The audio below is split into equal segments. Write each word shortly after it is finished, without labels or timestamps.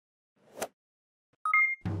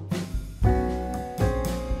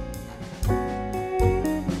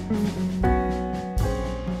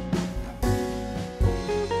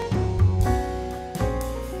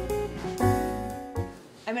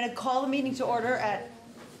going to call the meeting to order at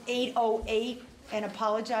 8:08 and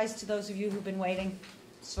apologize to those of you who've been waiting.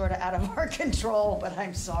 Sort of out of our control, but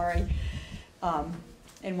I'm sorry.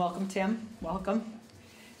 And welcome, Tim. Welcome.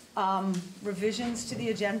 Revisions to the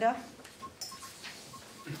agenda.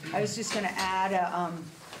 I was just going to add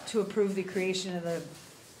to approve the creation of the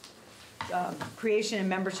creation and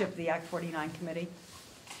membership of the Act 49 committee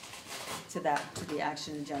to the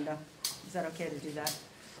action agenda. Is that okay to do that?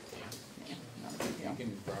 Yeah, not a big deal. You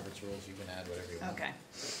can, Robert's rules, you can add whatever you want. Okay.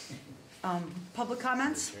 Public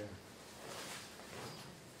comments?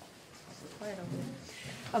 Quiet over there.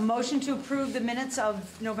 A motion to approve the minutes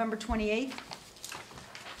of November 28th.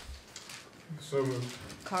 So moved.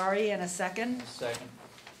 Kari, and a second. Second.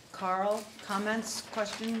 Carl, comments,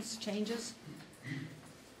 questions, changes?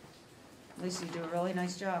 Lisa, you do a really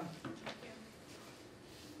nice job.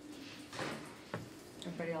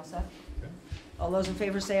 Everybody else set? Okay. All those in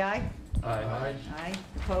favor say aye. Aye. Aye.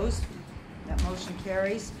 Opposed? That motion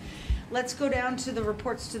carries. Let's go down to the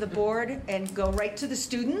reports to the board and go right to the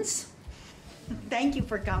students. Thank you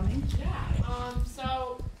for coming. Yeah,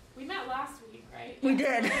 so we met last week, right? We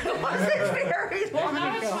did. It wasn't very long There's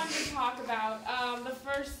not ago. much to talk about. The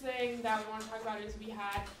first thing that we want to talk about is we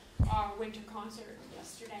had our winter concert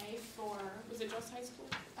yesterday for, was it just high school?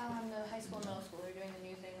 The high school and middle school, they're doing the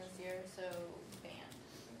new thing this year, so band.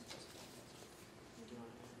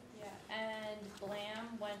 Yeah, and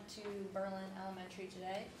Blam went to Berlin Elementary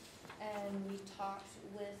today, and we talked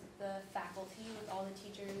with the faculty, with all the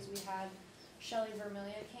teachers. We had Shelley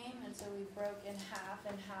Vermilia came, and so we broke in half,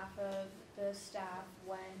 and half of the staff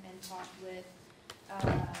went and talked with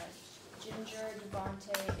Ginger,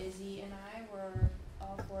 Devontae, Izzy, and I were,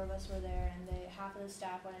 all four of us were there, and half of the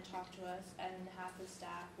staff went and talked to us, and half the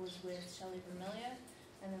staff was with Shelley Vermilia,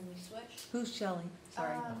 and then we switched. Who's Shelley?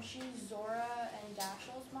 Sorry. She's Zora and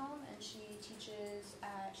Dashiell's mom, and she teaches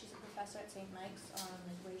at, she's a professor at St. Mike's on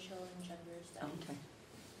like racial and gender studies. Okay.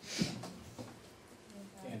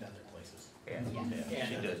 And other places. Yes. Yeah,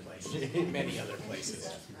 and other places. Many other places.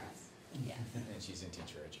 Yeah. And she's in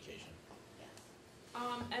teacher education.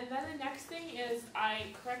 And then the next thing is,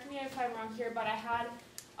 correct me if I'm wrong here, but I had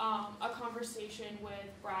a conversation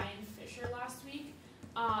with Brian Fisher last week,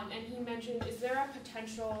 and he mentioned, is there a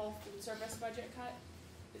potential food service budget cut?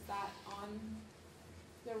 Is that on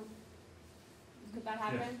the, could that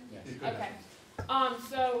happen? Yes. Okay.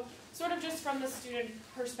 So sort of just from the student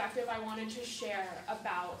perspective, I wanted to share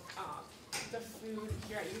about the food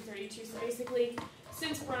here at U-32. So basically,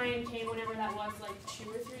 since Brian came, whenever that was, like 2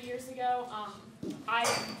 or 3 years ago, I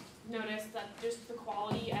noticed that just the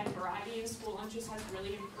quality and variety in school lunches has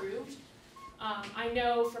really improved. I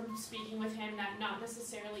know from speaking with him that not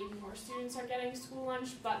necessarily more students are getting school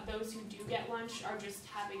lunch, but those who do get lunch are just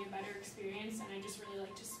having a better experience, and I just really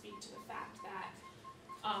like to speak to the fact that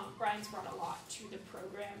Brian's brought a lot to the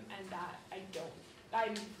program, and that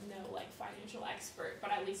I'm no like financial expert,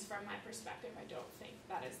 but at least from my perspective, I don't think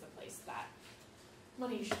that is the place that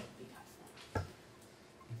money should be cut from.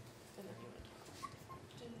 And then you want to talk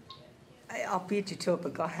about it. I'll beat you to it,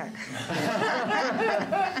 but go ahead.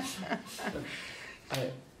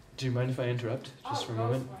 Do you mind if I interrupt just for a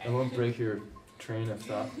moment? I won't break your train of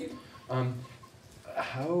thought.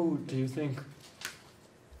 How do you think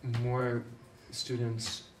more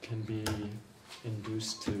students can be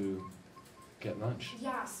induced to get lunch?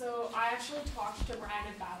 Yeah, so I actually talked to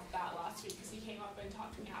Brian about that last week because he came up and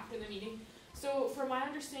talked to me after the meeting. So from my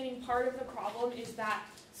understanding, part of the problem is that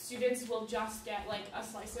students will just get like a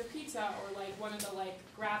slice of pizza or like one of the like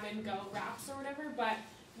grab and go wraps or whatever, but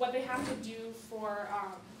what they have to do for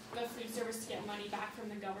the food service to get money back from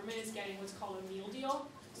the government is getting what's called a meal deal.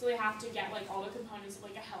 So they have to get like all the components of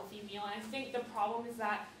like a healthy meal, and I think the problem is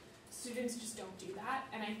that students just don't do that,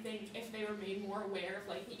 and I think if they were made more aware of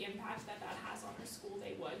like the impact that that has on our school,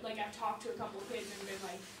 they would. Like I've talked to a couple of kids and been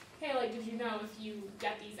like, hey, like did you know if you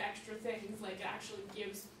get these extra things, like it actually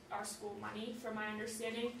gives our school money, from my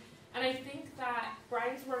understanding. And I think that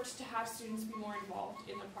Brian's worked to have students be more involved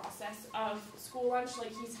in the process of school lunch.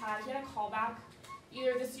 Like he had a callback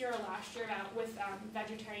either this year or last year with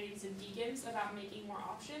vegetarians and vegans about making more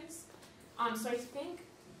options. So I think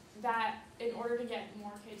that in order to get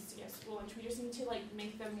more kids to get school lunch, we just need to like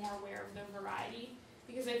make them more aware of the variety,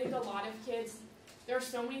 because I think a lot of kids, there are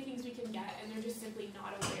so many things we can get and they're just simply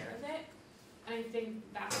not aware of it, and I think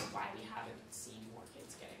that's why we haven't seen more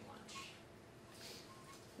kids getting lunch.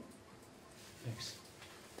 Thanks.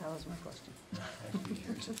 That was my question.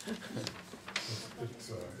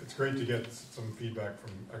 It's great to get some feedback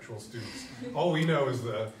from actual students. All we know is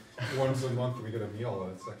that once a month we get a meal.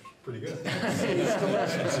 That's actually pretty good. It's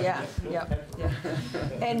delicious. Yeah.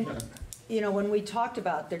 And you know, when we talked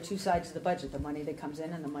about, there are two sides of the budget, the money that comes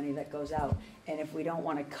in and the money that goes out. And if we don't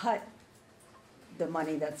want to cut the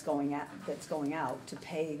money that's going out to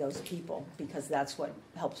pay those people, because that's what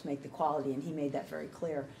helps make the quality, and he made that very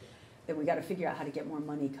clear, that we got to figure out how to get more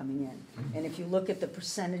money coming in. And if you look at the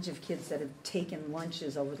percentage of kids that have taken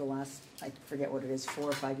lunches over the last, I forget what it is, 4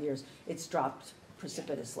 or 5 years, it's dropped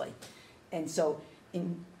precipitously. And so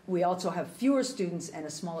we also have fewer students, and a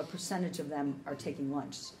smaller percentage of them are taking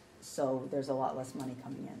lunch. So there's a lot less money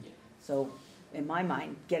coming in. So in my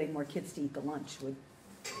mind, getting more kids to eat the lunch would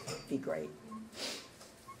be great.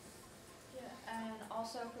 Yeah, and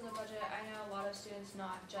also for the budget, I know a lot of students,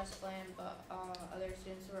 not just Bland, but other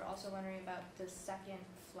students who are also wondering about the second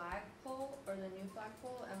flagpole, or the new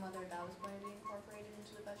flagpole, and whether that was going to be incorporated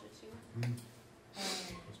into the budget too.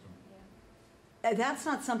 That's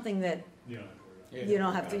not something that Yeah. you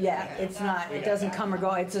don't have to, it's not, it doesn't come or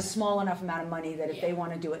go. It's a small enough amount of money that if they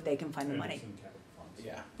want to do it, they can find the money.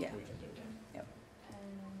 Yeah, we Yeah. can do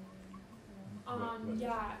that.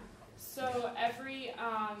 Yeah, so every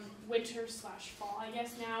winter/fall, I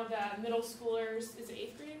guess now, the middle schoolers, is it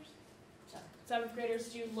 8th graders? 7th graders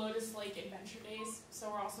do Lotus Lake Adventure Days, so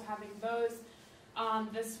we're also having those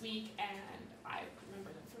this week, and I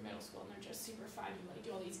remember them from middle school, and they're just super fun. You like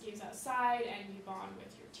do all these games outside, and you bond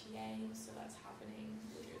with your TA, so that's happening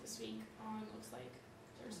later this week on, looks like,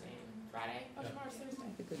 Thursday and Friday. Oh, tomorrow's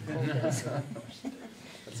Thursday. The good cold days.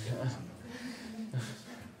 That's good.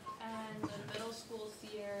 And the middle school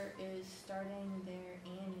theater is starting their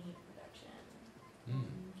Annie production.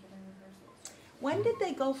 During rehearsals. When did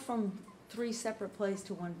they go from 3 separate plays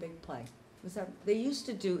to 1 big play? Was that, they used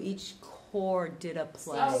to do, each corps did a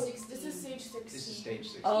play. This is stage 16. This is stage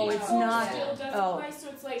 16. Oh, Each it's corps not- still does oh. a play, so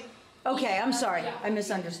it's like Okay, I'm sorry, Yeah. I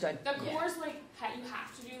misunderstood. the course like you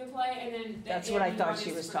have to do the play, and then That's the what I Annie thought one she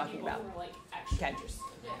is was for talking people about. who are, like, extra Okay. interested.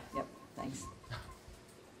 Yeah. Yep, thanks.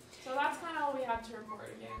 So that's kind of all we have to report.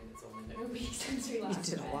 Again, it's only been a week since we last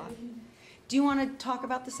did a met. lot. Do you want to talk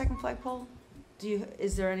about the second flagpole?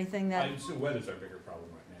 Is there anything that, So weather's our bigger problem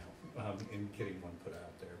right now, in getting one put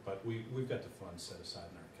out there, but we've got the funds set aside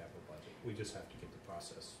in our capital budget. We just have to get the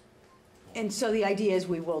process going. and so the idea is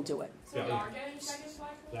we will do it. So we Yeah. are getting second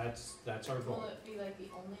flagpole. That's our goal. Will it be like the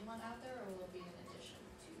only one out there, or will it be in addition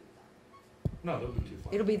to that? No, that'll be too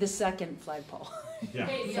far. It'll be the second flagpole. Yeah.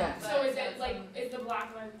 Wait, Yeah, so but is it that's, like is the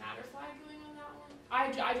Black Lives Matter flag going on that one?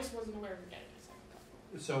 I just wasn't aware of getting a second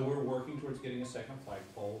flagpole. So we're working towards getting a second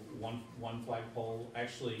flagpole. One flagpole,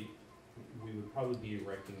 actually, we would probably be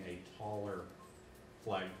erecting a taller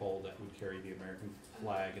flagpole that would carry the American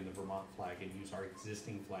flag and the Vermont flag, and use our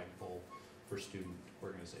existing flagpole for student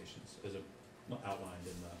organizations, as outlined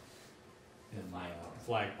in the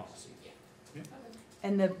flag policy. Okay.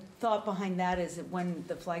 And the thought behind that is that when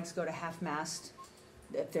the flags go to half-mast,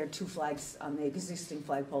 if there are 2 flags on the existing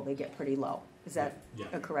flagpole, they get pretty low. Is that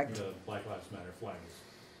Yeah. correct? The Black Lives Matter flag is,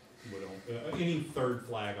 any third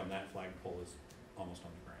flag on that flagpole is almost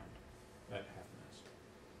on the ground at half-mast.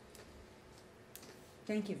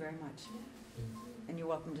 Thank you very much. And you're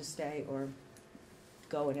welcome to stay or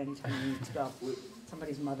go at any time you need to go.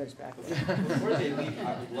 Somebody's mother's back there. Before they leave,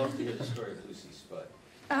 I would love to hear the story of Lucy Spud.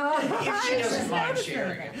 If she doesn't mind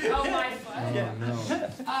sharing it. Oh, my foot. Oh, no.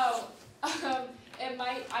 Oh,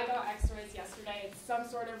 I got X-rays yesterday. It's some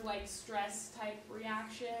sort of like stress type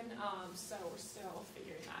reaction. So we're still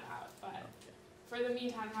figuring that out. But for the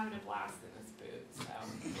meantime, I'm having a blast in this boot. So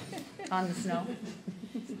On the snow?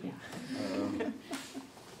 yeah.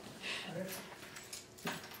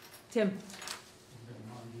 Tim?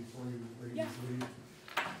 Before you ladies Yeah. leave.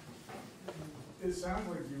 It sounds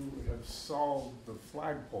like you have solved the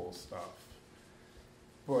flagpole stuff,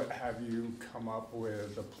 but have you come up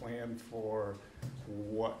with a plan for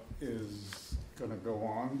what is gonna go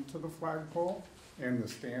on to the flagpole and the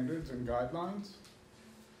standards and guidelines?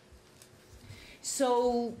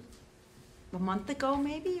 So, a month ago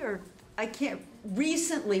maybe, or I can't,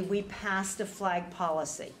 recently we passed a flag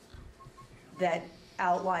policy that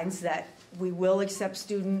outlines that we will accept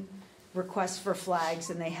student requests for flags,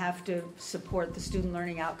 and they have to support the student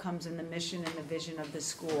learning outcomes and the mission and the vision of the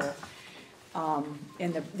school.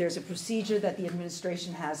 And there's a procedure that the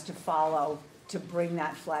administration has to follow to bring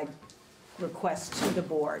that flag request to the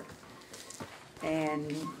board. And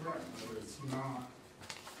Correct, but it's not,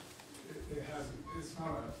 it's not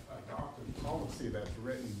a adopted policy that's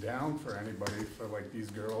written down for anybody, for like these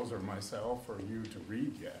girls or myself or you to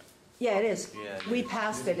read yet. yeah, it is. Yeah. We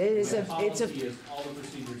passed it. It is The it's a, policy is, all the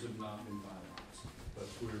procedures have not been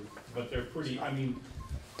finalized, but they're pretty, I mean.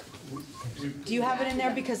 do you have it in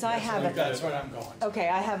there? Because I have it. That's what I'm going to. Okay,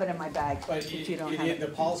 I have it in my bag, But if you don't have the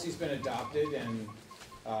it. policy's been adopted, and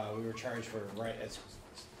We were charged for, right, as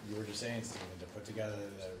you were just saying, Stephen, to put together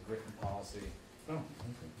the written policy.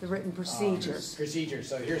 The written procedures. Procedures,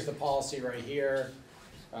 so here's the policy right here,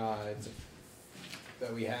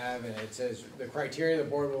 that we have, and it says, the criteria the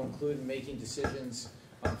board will include in making decisions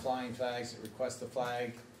on flying flags that request the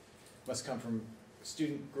flag must come from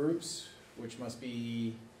student groups, which must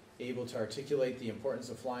be able to articulate the importance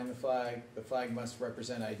of flying the flag. The flag must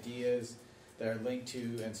represent ideas that are linked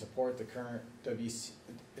to and support the current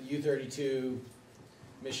U-32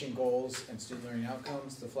 mission goals and student learning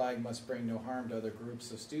outcomes. The flag must bring no harm to other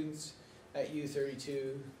groups of students at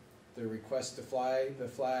U-32. The request to fly the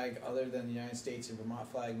flag other than the United States and Vermont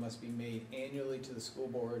flag must be made annually to the school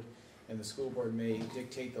board, and the school board may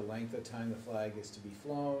dictate the length of time the flag is to be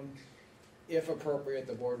flown. If appropriate,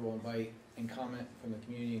 the board will invite and comment from the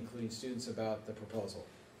community, including students, about the proposal.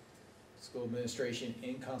 School administration,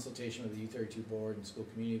 in consultation with the U-32 board and school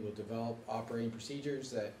community, will develop operating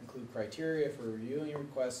procedures that include criteria for reviewing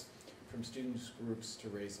requests from students groups to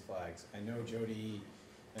raise the flags. I know Jody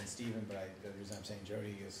and Stephen, but the reason I'm saying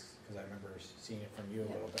Jody is because I remember seeing it from you a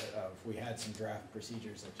little bit. We had some draft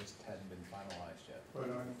procedures that just hadn't been finalized yet. But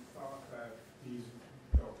I thought that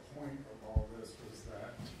the point of all this was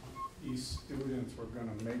that these students were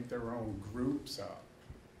gonna make their own groups up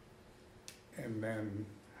and then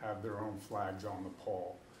have their own flags on the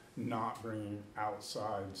pole, not bringing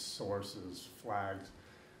outside sources, flags,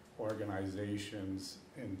 organizations,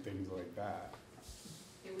 and things like that.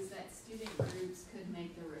 It was that student groups could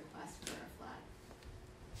make the request for a flag.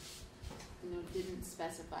 You know, didn't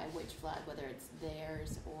specify which flag, whether it's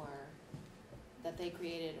theirs or that they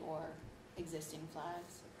created or existing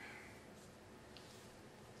flags.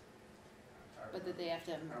 But that they have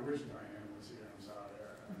to. I wish Diane was here, I'm sorry,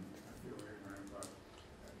 I feel ignorant, but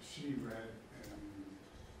she read, and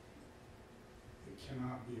it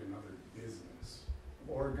cannot be another business,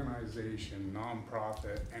 organization,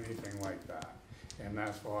 nonprofit, anything like that. And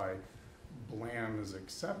that's why BLAM is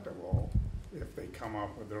acceptable if they come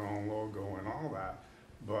up with their own logo and all that,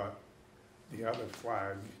 but the other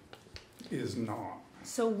flag is not.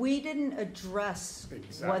 So we didn't address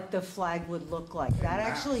what the flag would look like. And That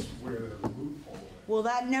actually, that's where the loophole is. well,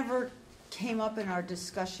 that never came up in our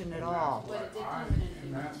discussion at all. But it did come in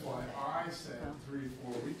And that's why I said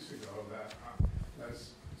 3-4 weeks ago that let's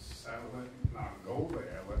settle it, not go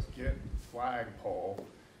there, let's get flagpole,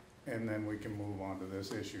 and then we can move on to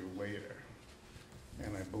this issue later.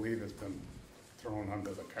 And I believe it's been thrown under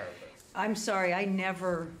the carpet. I'm sorry, I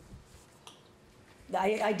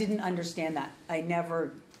didn't understand that. I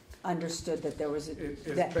never understood that there was a, It's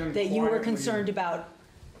that been you were quietly concerned about,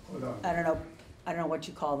 put on. I don't know what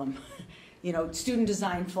you call them. You know, student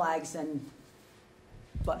design flags and,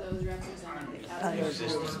 but, those represent Others.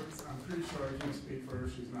 organizations. I'm pretty sure I can speak for her,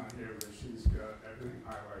 she's not here, but she's got everything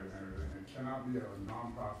highlighted and everything. It cannot be a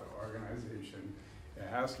nonprofit organization. It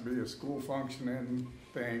has to be a school functioning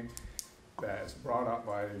thing that's brought up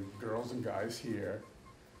by girls and guys here.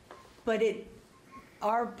 but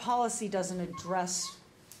our policy doesn't address,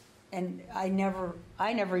 and I never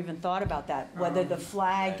even thought about that, whether the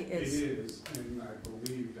flag It is. is, and I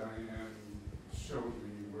believe Diane showed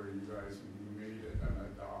me where you guys made it an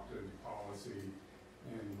adopted policy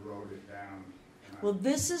and wrote it down. And I- Well,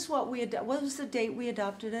 this is what what was the date we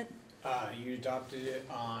adopted it? You adopted it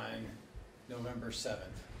on November 7th.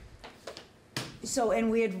 So, and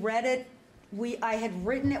we had read it, I had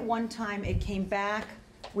written it one time, it came back,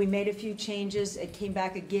 we made a few changes, it came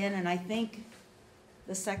back again, and I think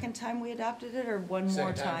the second time we adopted it, or one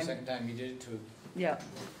more time? Second time you did it to, Yeah,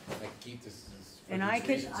 like, keep this. for and these I could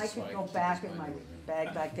reasons, so go keep this back in my binder with me.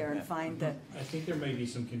 bag back there and find the, I think there may be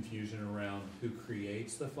some confusion around who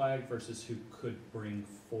creates the flag versus who could bring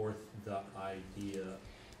forth the idea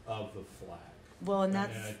of the flag. well, and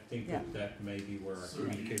And that's, I think yeah. that may be where our So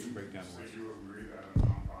communication breakdown So was. you agree that a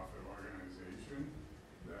nonprofit organization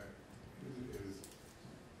that is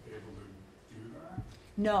able to do that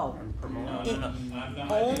no. and No, promote? no, no, I'm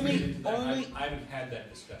not, I haven't had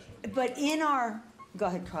that discussion. with But in our, go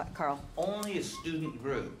ahead, Carl. Only a student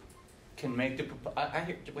group can make the,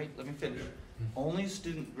 wait, let me finish. Only a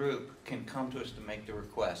student group can come to us to make the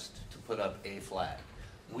request to put up a flag.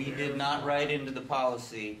 We did not write into the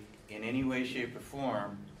policy in any way, shape, or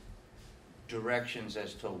form directions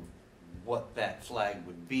as to what that flag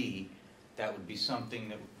would be. That would be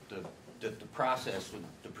something that the process would,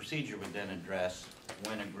 the procedure would then address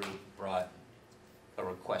when a group brought a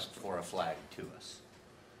request for a flag to us.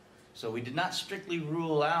 So we did not strictly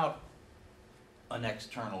rule out an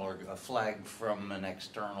external or a flag from an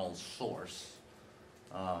external source.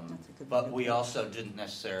 That's a good But point. we also didn't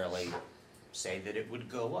necessarily say that it would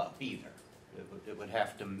go up either. It would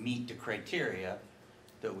have to meet the criteria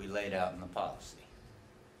that we laid out in the policy.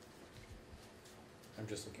 I'm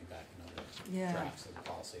just looking back in other Yeah. drafts of the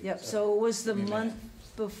policy. Yep, so it was the give me a month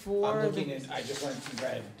minute. before. I'm looking the- at, I just went and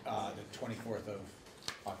read, the 24th of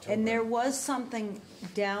October. And there was something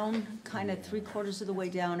down, kind of 3/4 of the way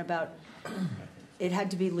down about, it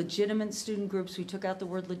had to be legitimate student groups. We took out the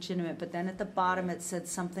word legitimate, but then at the bottom it said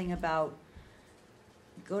something about,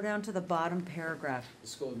 go down to the bottom paragraph. The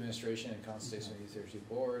school administration in consultation with the U-32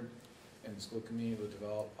 board and the school committee will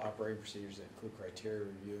develop operating procedures that include criteria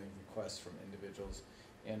reviewing requests from individuals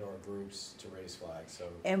and/or groups to raise flags, so,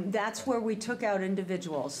 And that's where we took out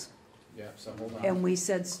individuals, yeah, so hold on. and we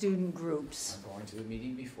said student groups. I'm going to the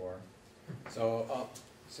meeting before. So,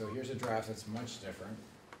 so here's a draft that's much different,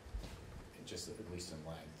 it just, at least in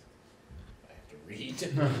length. I have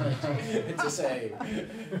to read to say,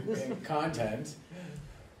 in content.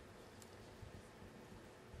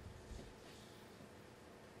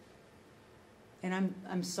 And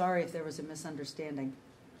I'm sorry if there was a misunderstanding.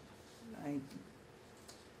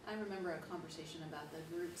 I remember a conversation about the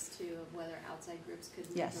groups too, of whether outside groups could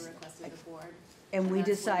make Yes. a request of the board. And we that's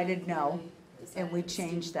when decided no, really decided and we it was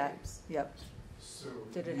student changed that. groups. Yep. So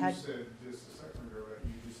Did it you had- said just a second ago that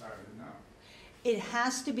you decided no. It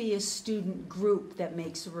has to be a student group that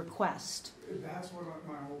makes a request. That's what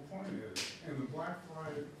my whole point is. And the black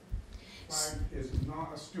flag is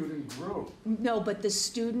not a student group. No, but the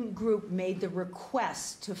student group made the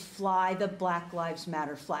request to fly the Black Lives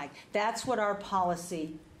Matter flag. That's what our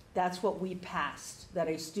policy, that's what we passed, that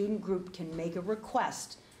a student group can make a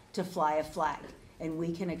request to fly a flag, and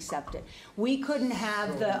we can accept it. We couldn't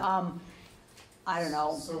have the, I don't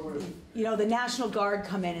know, So if, you know, the National Guard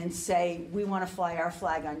come in and say, we want to fly our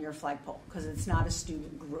flag on your flagpole, because it's not a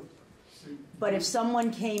student group. see, But if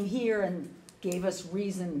someone came here and gave us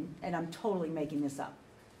reason, and I'm totally making this up,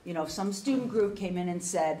 you know, if some student group came in and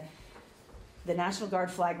said, the National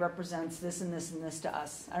Guard flag represents this and this and this to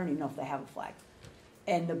us, I don't even know if they have a flag,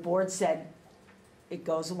 and the board said, it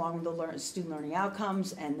goes along with the student learning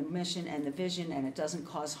outcomes and the mission and the vision, and it doesn't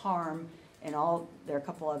cause harm, and all, there are a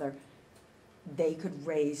couple other, they could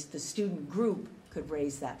raise, the student group could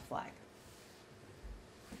raise that flag.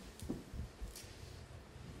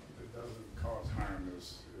 it doesn't cause harm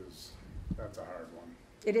is, that's a hard one.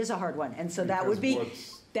 It is a hard one, and so that would be, Because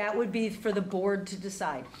what's- that would be for the board to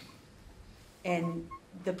decide. And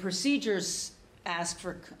the procedures ask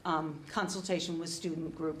for consultation with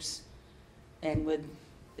student groups and with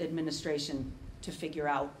administration to figure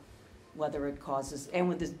out whether it causes, and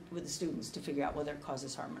with the students to figure out whether it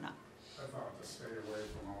causes harm or not. I thought to stay away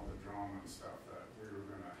from all the drama and stuff, that we were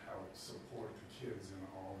gonna help support the kids in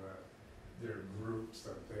all that, their groups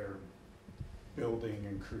that they're building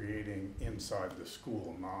and creating inside the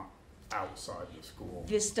school, not outside the school.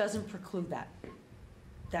 This doesn't preclude that.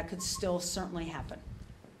 That could still certainly happen.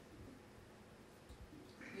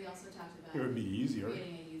 We also talked It would about be easier.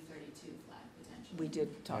 creating a U-32 flag potentially. We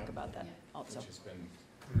did talk Yeah. about that Which also. has been,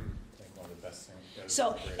 Hmm. I think, one of the best things.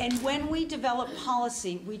 So, and when we develop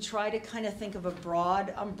policy, we try to kind of think of a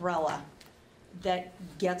broad umbrella that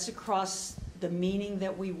gets across the meaning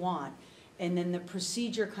that we want. And then the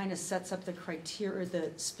procedure kind of sets up the criteria,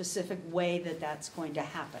 the specific way that that's going to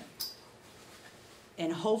happen.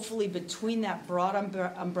 And hopefully between that broad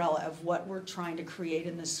umbrella of what we're trying to create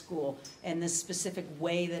in the school and the specific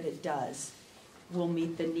way that it does, will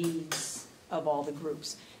meet the needs of all the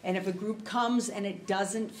groups. And if a group comes and it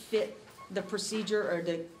doesn't fit the procedure, or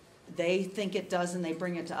they think it does and they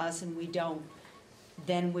bring it to us and we don't,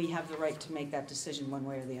 then we have the right to make that decision one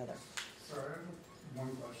way or the other. Sorry, I have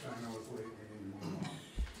one question, I know it's late, we need to move on.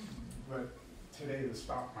 But today, the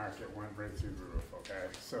stock market went right through the roof, okay?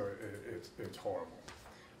 So it's horrible.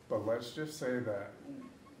 But let's just say that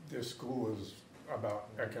this school is about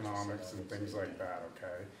economics and things like that,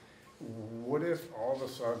 okay? What if all of a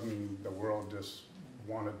sudden the world just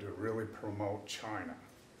wanted to really promote China?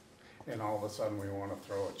 And all of a sudden we want to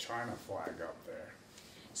throw a China flag up there?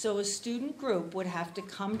 So a student group would have to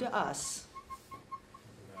come to us,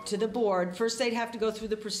 to the board. First, they'd have to go through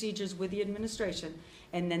the procedures with the administration,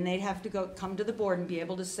 and then they'd have to come to the board and be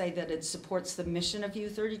able to say that it supports the mission of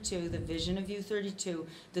U-32, the vision of U-32,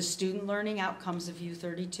 the student learning outcomes of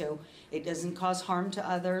U-32. It doesn't cause harm to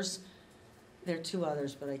others. There are two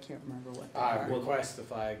others, but I can't remember what they are. Request the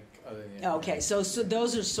flag other than. Okay, so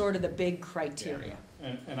those are sort of the big criteria.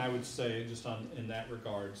 And I would say, just in that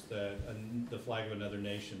regards, that the flag of another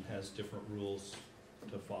nation has different rules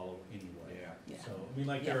to follow anyway. Yeah. So, I mean,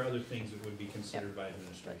 like, there are other things that would be considered by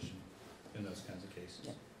administration in those kinds of cases.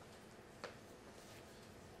 Yeah.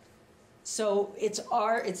 So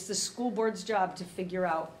it's the school board's job to figure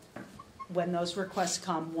out when those requests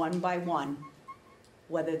come one by one,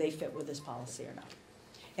 whether they fit with this policy or not.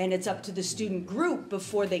 And it's up to the student group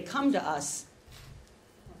before they come to us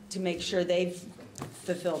to make sure they've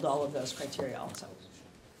fulfilled all of those criteria also.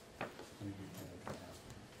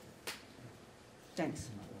 Thanks.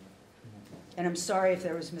 And I'm sorry if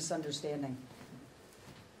there was misunderstanding.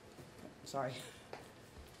 Sorry.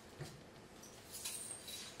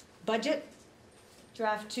 Budget,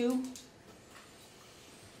 draft 2.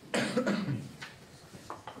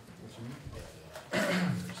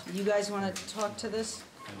 You guys want to talk to this?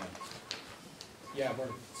 Yeah, we're,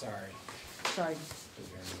 sorry. Sorry. It's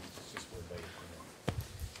just we're late.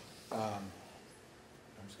 I'm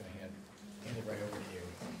just gonna hand it right over to you. You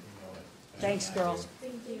know it. Thanks, girls.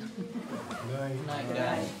 Thank you. Good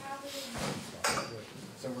night.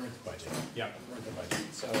 So we're at the budget. Yeah. We're at the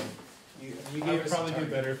budget. So you I gave would us a probably do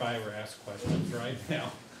target. better if I were asked questions right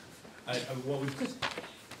now. What would,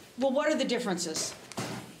 Well, what are the differences?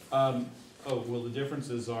 well, the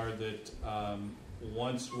differences are that,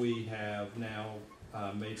 once we have now,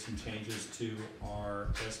 made some changes to our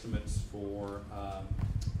estimates for,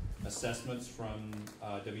 assessments from,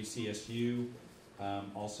 WCSU,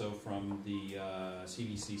 also from the,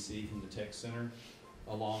 CVCC, from the Tech Center,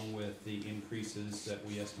 along with the increases that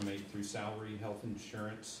we estimate through salary, health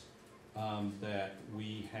insurance, that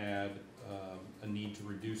we had, a need to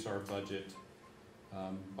reduce our budget,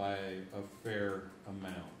 by a fair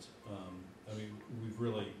amount. I mean, we've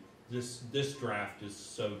really, this draft is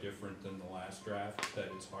so different than the last draft that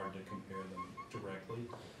it's hard to compare them directly.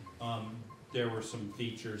 There were some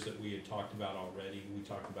features that we had talked about already. We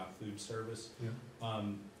talked about food service. Yeah.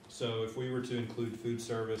 So if we were to include food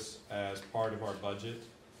service as part of our budget,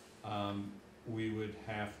 we would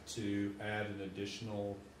have to add an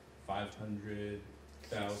additional 500,000.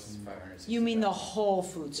 You mean the whole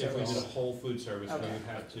food If we did a service? whole food service, we Okay. would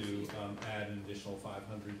have to add an additional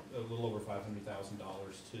a little over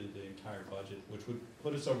 $500,000 to the entire budget, which would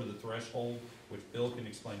put us over the threshold, which Bill can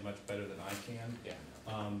explain much better than I can. Yeah.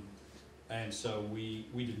 And so we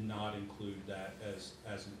did not include that as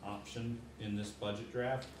an option in this budget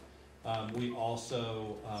draft. We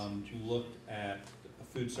also looked at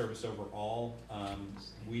food service overall.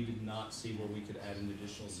 We did not see where we could add an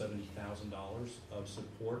additional $70,000 of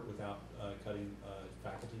support without cutting a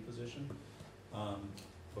faculty position,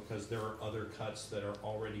 because there are other cuts that are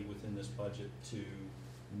already within this budget to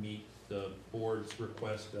meet the board's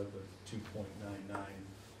request of a 2.99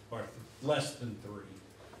 or less than 3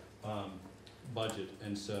 budget.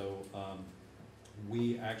 And so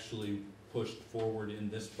we actually pushed forward in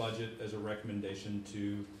this budget as a recommendation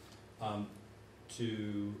to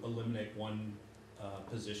eliminate one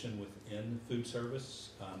position within food service.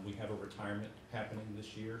 We have a retirement happening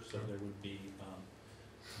this year, so there would be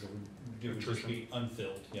there would just be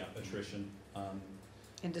unfilled, attrition.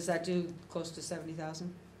 And does that do close to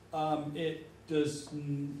 70,000? It does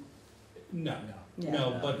no. Yeah.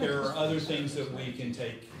 No, but there are other things that we can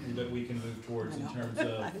take, that we can move towards in terms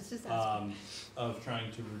I was just asking. of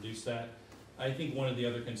trying to reduce that. I think one of the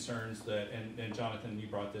other concerns that, and Jonathan, you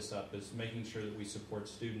brought this up, is making sure that we support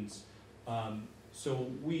students. So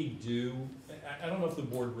we do, I don't know if the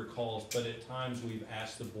board recalls, but at times we've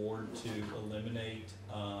asked the board to eliminate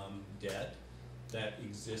debt that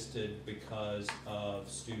existed because of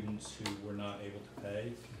students who were not able to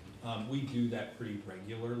pay. We do that pretty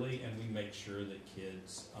regularly, and we make sure that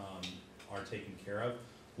kids are taken care of.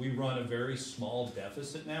 We run a very small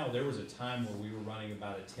deficit now. There was a time where we were running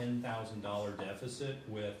about a $10,000 deficit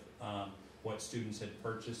with what students had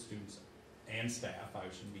purchased, students and staff, I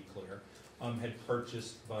should be clear, had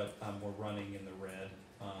purchased, but were running in the red.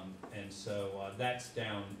 And so that's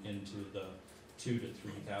down into the $2,000 to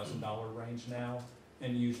 $3,000 range now.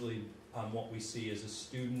 And usually what we see is a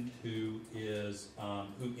student who is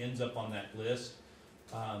who ends up on that list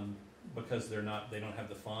because they don't have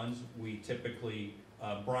the funds. We typically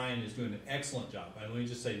Brian is doing an excellent job. And let me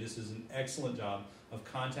just say, this is an excellent job of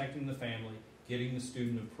contacting the family, getting the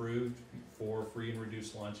student approved for free and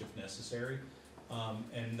reduced lunch if necessary.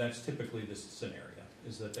 And that's typically the scenario,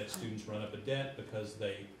 is that students run up a debt because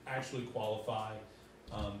they actually qualify,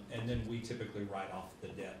 and then we typically write off the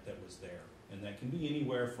debt that was there. And that can be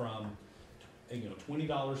anywhere from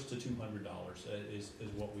 $20 to $200 is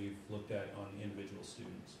what we've looked at on individual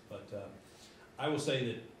students. But I will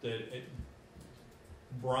say that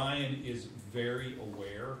Brian is very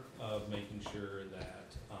aware of making sure that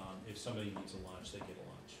if somebody needs a lunch, they get a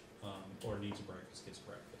lunch, or needs a breakfast, gets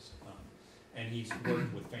breakfast. And he's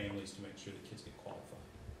worked with families to make sure the kids get qualified.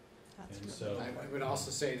 That's And good. so, I would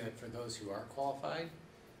also say that for those who are qualified,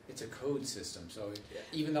 It's a code system, so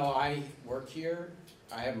even though I work here,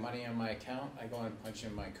 I have money on my account, I go and punch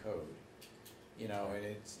in my code. You know,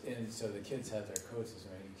 and so the kids have their code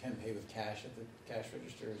system, and you can pay with cash at the cash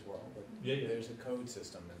register as well, but there's a code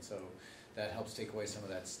system, and so that helps take away some of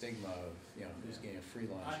that stigma of, you know, who's getting a free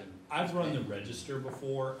lunch. I've run the register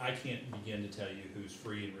before. I can't begin to tell you who's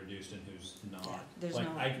free and reduced and who's not. Yeah, there's Like,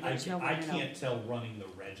 no way I to know. can't tell running the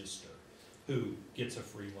register who gets a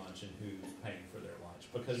free lunch and who's paying for their lunch,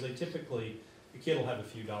 because they typically, the kid will have a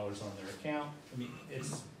few dollars on their account. I mean,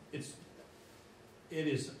 it's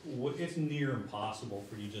near impossible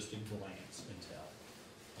for you just to glance and tell.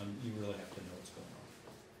 You really have to know what's going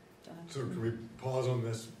on. So can we pause on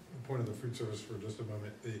this point of the food service for just a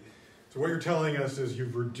moment? So what you're telling us is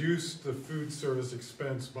you've reduced the food service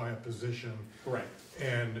expense by a position. Correct.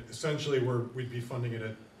 And essentially we'd be funding it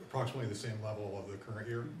at approximately the same level of the current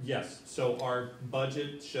year? Yes, so our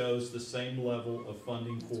budget shows the same level of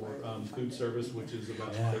funding for food service, which is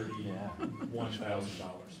about $31,000.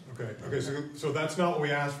 Okay, so that's not what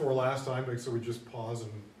we asked for last time, but so we just pause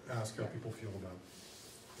and ask how people feel about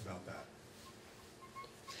that.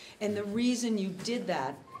 And the reason you did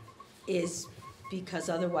that is because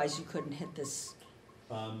otherwise you couldn't hit this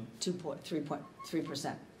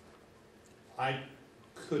 3%. I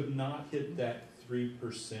could not hit that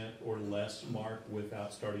 3% or less mark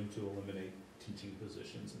without starting to eliminate teaching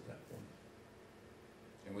positions at that point.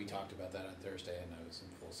 And we talked about that on Thursday, and I was in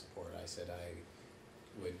full support. I said I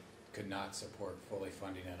could not support fully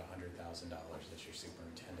funding at $100,000 that your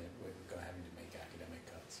superintendent would go having to make academic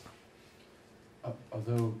cuts.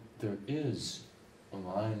 Although there is a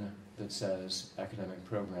line that says academic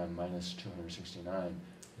program minus 269,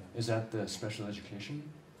 is that the special education?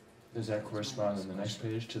 Does that correspond on the next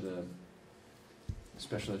page to the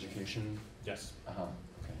special education? Yes. Okay.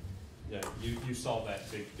 Yeah, you saw that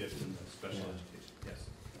big dip in the special education, yes.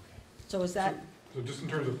 So is that? So just in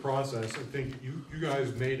terms of process, I think you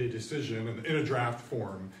guys made a decision in a draft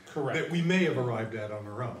form. Correct. That we may have arrived at on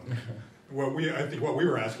our own. I think what we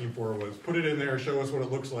were asking for was put it in there, show us what it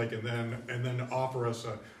looks like, and then offer us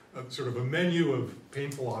a sort of a menu of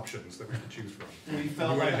painful options that we could choose from. We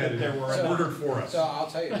felt like that there were ordered for us. So I'll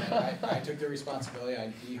tell you, man, I took the responsibility.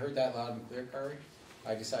 You heard that loud and clear, Kari.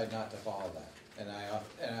 I decided not to follow that, and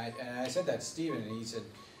I said that to Stephen, and he said,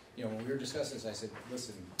 you know, when we were discussing this, I said,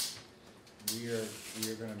 listen, we are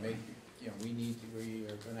going to make, you know, we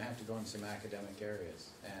are going to have to go in some academic areas,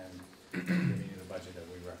 and we need a budget that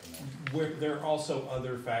we recommend. There are also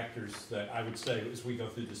other factors that I would say as we go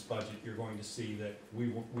through this budget, you're going to see that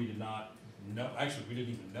we did not know. Actually, we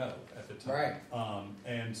didn't even know at the time. Right.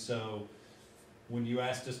 And so when you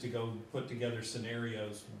asked us to go put together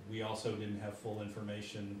scenarios, we also didn't have full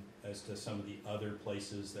information as to some of the other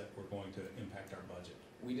places that were going to impact our budget.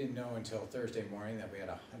 We didn't know until Thursday morning that we had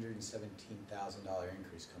a $117,000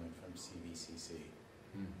 increase coming from CVCC.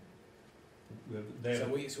 So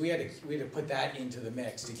we had to put that into the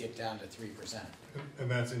mix to get down to 3%.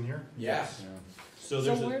 And that's in here? Yes. Yeah. So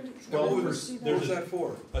there's where a did- 12%. what There's that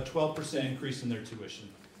for? a 12% increase in their tuition.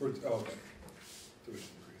 Okay. Tuition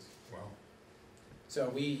increase. Wow. So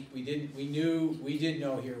we didn't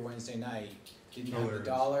know here Wednesday night, didn't have there the it is.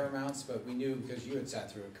 dollar amounts, but we knew, because you had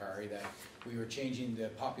sat through it, Kari, that we were changing the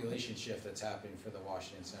population shift that's happening for the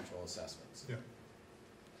Washington Central assessments. Yeah.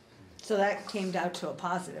 So that came down to a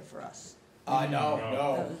positive for us.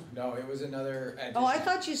 No, it was another addition. Oh, I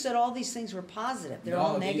thought you said all these things were positive. They're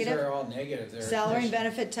all No, these negative? are all negative. Salary and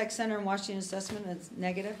benefit tech center and Washington assessment is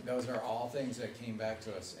negative? Those are all things that came back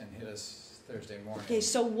to us and hit us Thursday morning. Okay,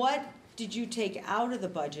 so what did you take out of the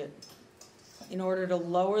budget in order to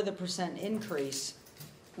lower the percent increase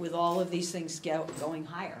with all of these things going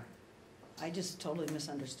higher? I just totally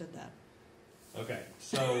misunderstood that. Okay,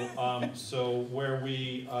 so where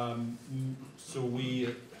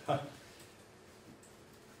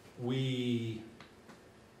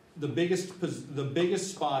the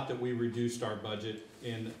biggest spot that we reduced our budget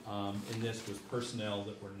in this was personnel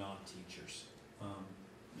that were not teachers.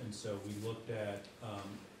 And so we looked at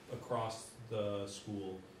across the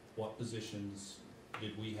school, what positions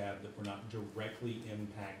did we have that were not directly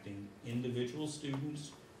impacting individual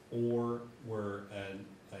students or were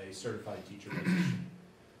a certified teacher position.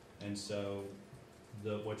 And so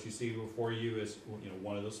what you see before you is, you know,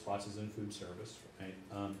 one of those spots is in food service, right?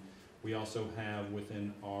 We also have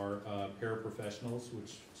within our paraprofessionals,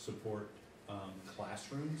 which support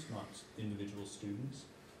classrooms, not individual students.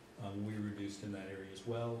 We reduced in that area as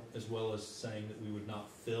well as saying that we would not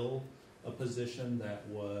fill a position that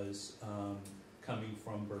was coming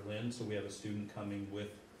from Berlin. So we have a student coming with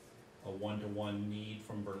a one-to-one need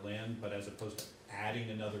from Berlin, but as opposed to adding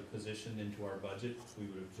another position into our budget, we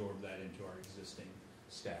would absorb that into our existing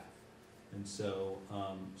staff. And so,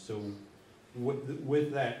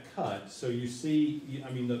 with that cut, so you see,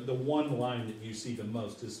 I mean, the one line that you see the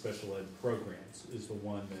most is special ed programs, is the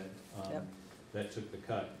one that, Yep. that took the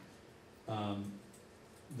cut.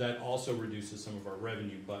 That also reduces some of our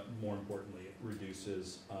revenue, but more importantly, it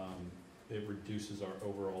reduces our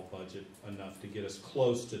overall budget enough to get us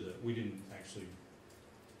close to we didn't actually,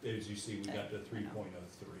 as you see, we got to 3.03.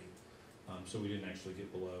 So we didn't actually get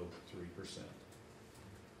below 3%.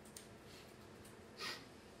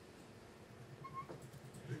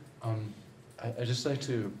 I'd just like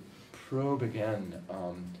to probe again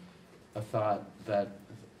a thought that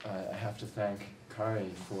I have to thank Kari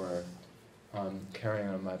for carrying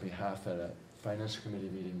on my behalf at a finance committee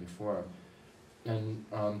meeting before. And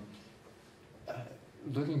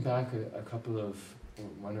looking back a couple of,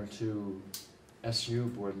 one or two SU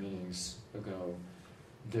board meetings ago,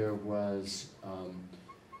 there was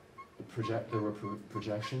there were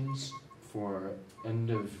projections for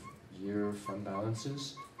end of year fund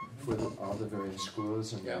balances for all the various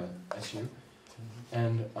schools in the SU,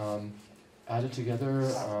 and added together.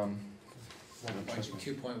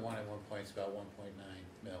 2.1 at one point, it's about 1.9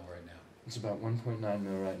 mil right now. It's about 1.9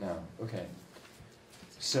 mil right now. Okay.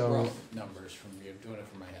 So rough numbers from you, doing it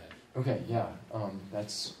from my head. Okay, yeah,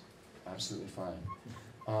 that's absolutely fine.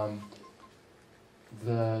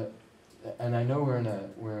 And I know we're in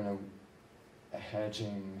a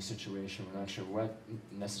hedging situation. We're not sure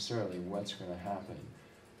necessarily what's going to happen.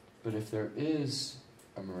 But if there is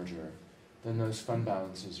a merger, then those fund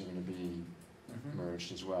balances are going to be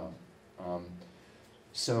merged as well.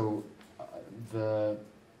 So the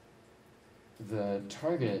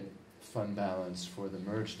target fund balance for the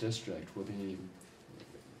merged district will be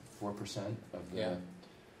 4% of the. Yeah.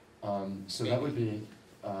 So that would be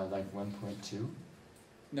like 1.2.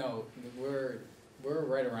 No, we're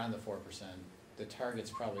right around the 4%. The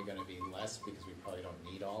target's probably going to be less because we probably don't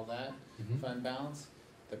need all that fund balance.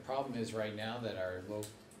 The problem is right now that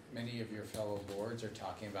many of your fellow boards are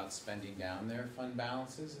talking about spending down their fund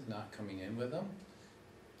balances and not coming in with them.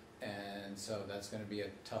 And so that's going to be a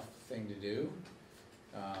tough thing to do.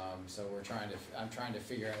 So I'm trying to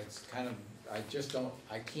figure out, it's kind of,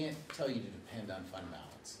 I can't tell you to depend on fund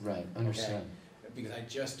balance. Right, understand. Okay? Because I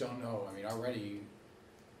just don't know. I mean, already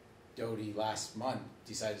Doty last month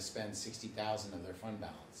decided to spend $60,000 of their fund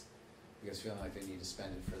balance because feeling like they need to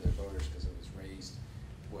spend it for their voters because it was raised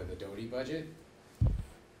with a Doty budget.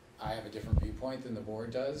 I have a different viewpoint than the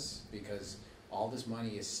board does because all this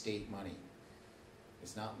money is state money.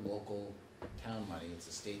 It's not local town money, it's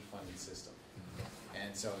a state funded system.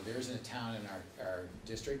 And so there isn't a town in our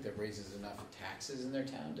district that raises enough taxes in their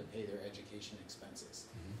town to pay their education expenses.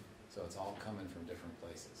 So it's all coming from different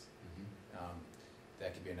places.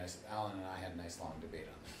 That could be a nice, Alan and I had a nice long debate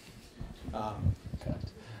on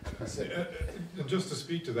that. And just to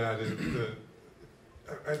speak to that,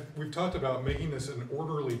 we've talked about making this an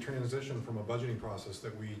orderly transition from a budgeting process,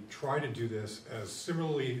 that we try to do this as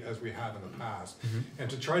similarly as we have in the past, and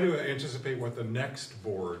to try to anticipate what the next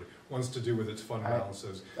board wants to do with its fund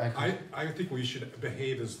balances. I think we should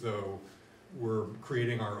behave as though we're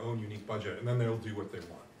creating our own unique budget, and then they'll do what they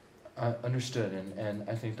want. Understood, and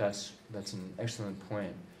I think that's an excellent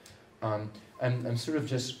point. I'm sort of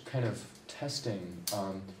just kind of testing,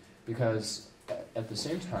 because at the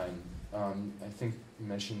same time, I think you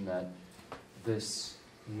mentioned that this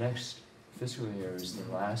next fiscal year is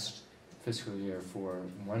the last fiscal year for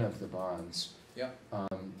one of the bonds. Yep.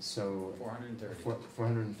 So 430.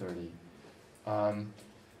 430.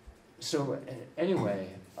 So anyway,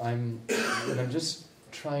 what I'm just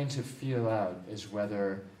trying to feel out is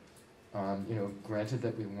whether, granted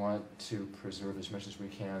that we want to preserve as much as we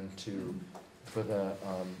can for the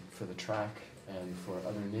track and for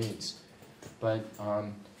other needs, but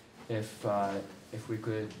if we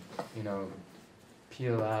could,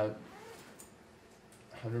 peel out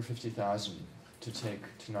 150,000 to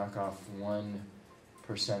knock off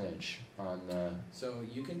 1% on the. So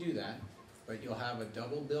you can do that, but you'll have a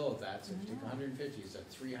double bill of that. So if you take 150, it's a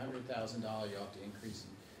 $300,000 you'll have to increase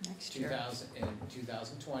Next in year.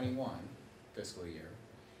 2021 fiscal year.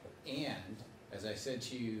 And as I said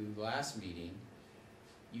to you last meeting,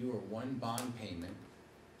 you are one bond payment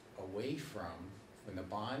away from, when the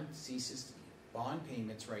bond ceases, bond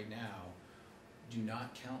payments right now do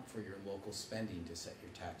not count for your local spending to set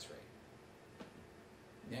your tax rate.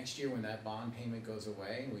 Next year, when that bond payment goes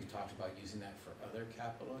away, and we've talked about using that for other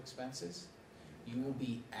capital expenses, you will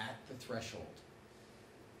be at the threshold,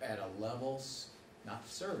 at a level, not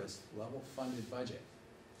service, level funded budget.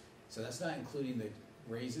 So that's not including the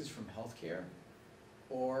raises from healthcare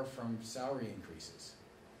or from salary increases.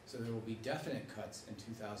 So there will be definite cuts in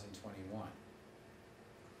 2021.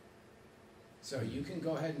 So you can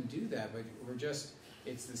go ahead and do that, but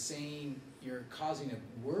it's the same, you're causing a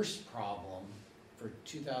worse problem for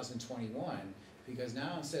 2021, because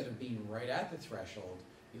now instead of being right at the threshold,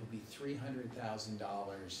 you'll be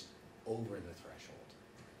 $300,000 over the threshold.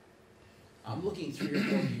 I'm looking 3 or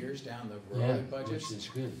 4 years down the road budgets. Which is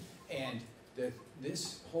good. And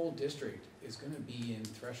this whole district is gonna be in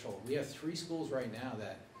threshold. We have 3 schools right now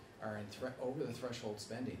that are in over the threshold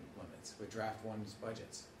spending limits with draft one's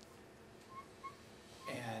budgets.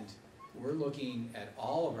 And we're looking at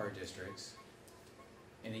all of our districts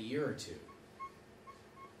in a year or 2,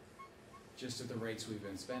 just at the rates we've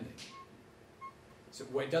been spending. So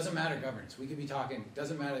it doesn't matter governance. We could be talking,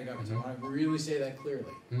 doesn't matter the governance. I want to really say that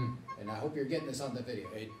clearly. And I hope you're getting this on the video.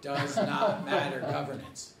 It does not matter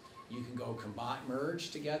governance. You can go combine,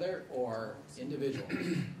 merge together, or individual.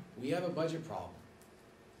 We have a budget problem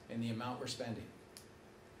in the amount we're spending.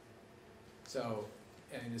 So,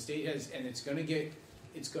 and the state has, and it's going to get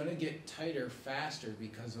tighter faster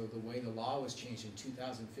because of the way the law was changed in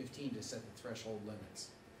 2015 to set the threshold limits.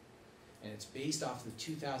 And it's based off the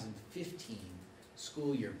 2015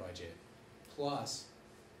 school year budget plus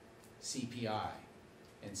CPI.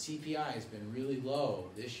 And CPI has been really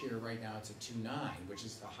low. This year, right now, it's at 2.9, which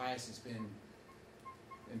is the highest it's been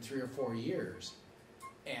in 3 or 4 years.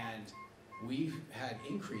 And we've had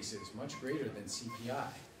increases much greater than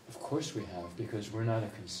CPI. Of course we have, because we're not a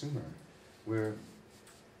consumer. We're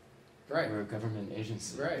a government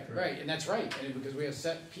agency. Right, and that's right. And because we have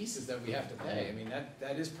set pieces that we have to pay. I mean,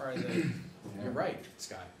 that is part of the. You're right,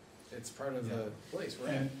 Scott. It's part of the place we're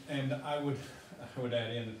in. And I would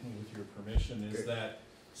add in, with your permission, is that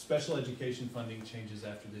special education funding changes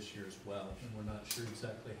after this year as well, and we're not sure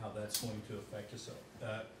exactly how that's going to affect us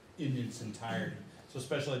in its entirety. So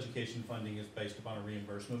special education funding is based upon a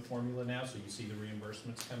reimbursement formula now, so you see the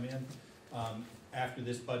reimbursements come in. After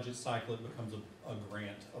this budget cycle, it becomes a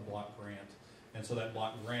grant, a block grant, and so that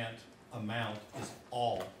block grant amount is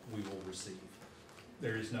all we will receive.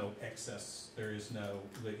 There is no excess, there is no,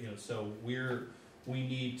 so we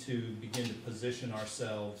need to begin to position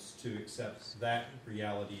ourselves to accept that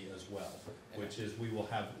reality as well, which is we will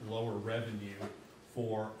have lower revenue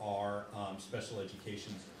for our special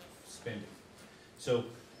education spending. So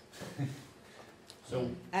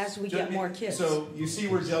as we get more kids. So you see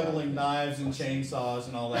we're juggling knives and chainsaws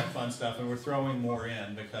and all that fun stuff, and we're throwing more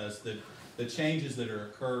in because the changes that are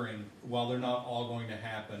occurring, while they're not all going to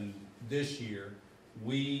happen this year,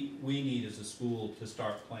 we need as a school to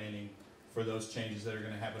start planning for those changes that are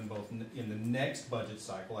going to happen both in the next budget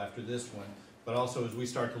cycle after this one, but also as we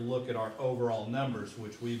start to look at our overall numbers,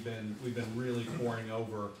 which we've been really pouring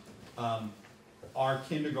over. Our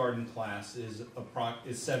kindergarten class is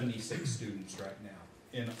 76 students right now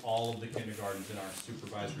in all of the kindergartens in our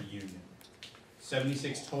supervisory union.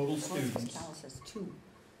 76 total students. Says 2.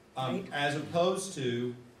 As opposed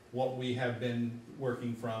to what we have been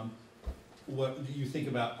working from. What do you think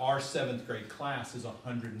about our 7th grade class is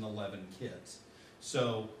 111 kids.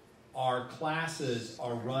 So our classes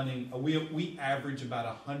are running, we average about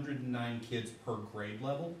 109 kids per grade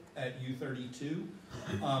level at U-32.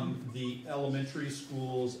 The elementary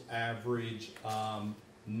schools average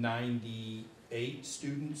 98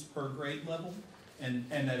 students per grade level, and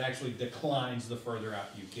that actually declines the further out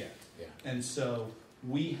you get. Yeah. And so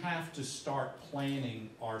we have to start planning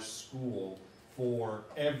our school for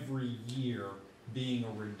every year being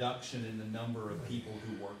a reduction in the number of people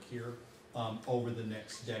who work here over the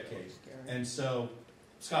next decade. And so,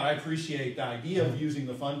 Scott, I appreciate the idea of using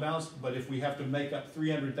the fund balance, but if we have to make up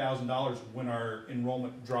 $300,000 when our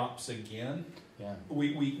enrollment drops again,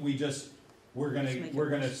 we're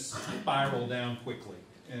gonna spiral down quickly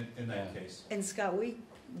in that case. And Scott,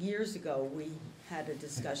 years ago, we had a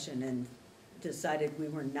discussion and decided we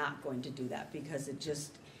were not going to do that because it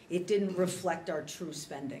didn't reflect our true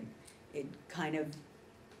spending. It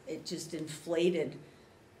just inflated.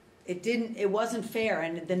 It wasn't fair,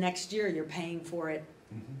 and the next year you're paying for it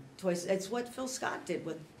twice. It's what Phil Scott did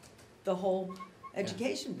with the whole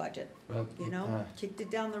education budget. Well, kicked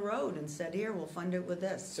it down the road and said, here, we'll fund it with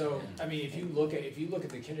this. So, I mean, if you look at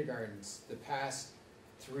the kindergartens, the past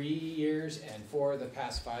 3 years and 4 of the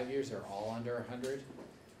past 5 years are all under 100.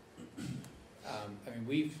 I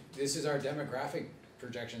mean, this is our demographic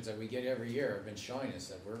projections that we get every year have been showing us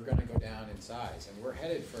that we're going to go down in size, and we're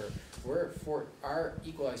for our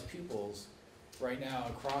equalized pupils right now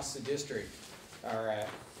across the district are at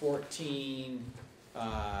 14.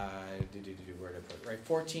 Where to put right?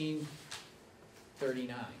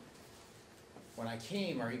 1439. When I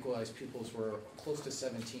came, our equalized pupils were close to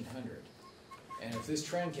 1,700. And if this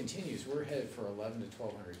trend continues, we're headed for 1,100 to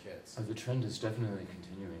 1,200 kids. The trend is definitely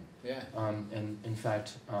continuing. Yeah. And in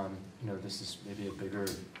fact, this is maybe a bigger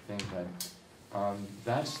thing, but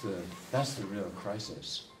that's the real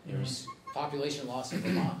crisis. There's Population loss in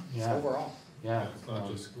Vermont, Yeah. overall. yeah, It's not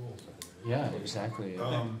just schools. yeah, exactly.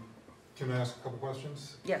 Can I ask a couple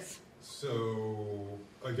questions? Yes. So,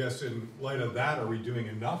 I guess in light of that, are we doing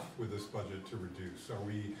enough with this budget to reduce? Are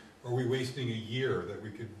we wasting a year that we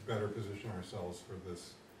could better position ourselves for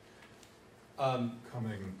this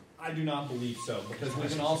coming? I do not believe so, because we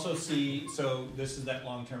can also see, so this is that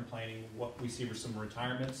long-term planning, what we see are some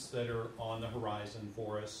retirements that are on the horizon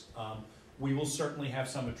for us. We will certainly have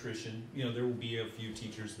some attrition, there will be a few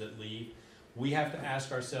teachers that leave. We have to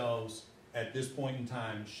ask ourselves, at this point in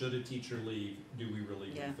time, should a teacher leave, do we really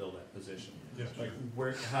need to fill that position? Yes.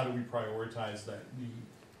 Like, how do we prioritize that?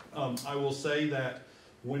 I will say that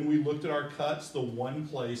when we looked at our cuts, the one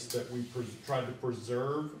place that we tried to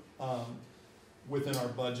preserve within our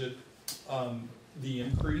budget, the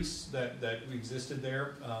increase that existed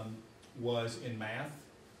there was in math.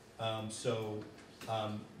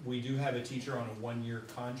 We do have a teacher on a one-year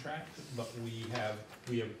contract, but we have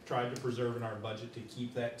tried to preserve in our budget to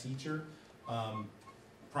keep that teacher,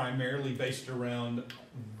 primarily based around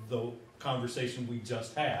the conversation we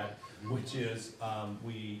just had, which is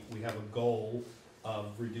we have a goal of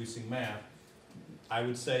reducing math. I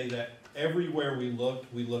would say that everywhere we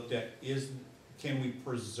looked at can we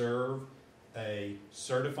preserve a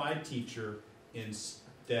certified teacher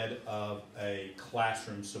instead of a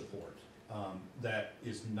classroom support that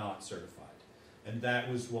is not certified. And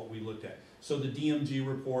that was what we looked at. So the DMG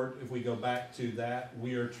report, if we go back to that,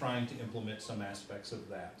 we are trying to implement some aspects of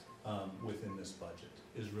that within this budget,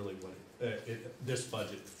 is really what this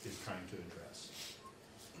budget is trying to address.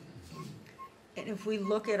 And if we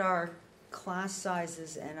look at our class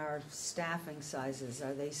sizes and our staffing sizes,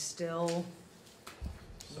 are they still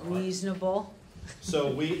reasonable? So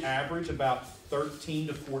we average about 13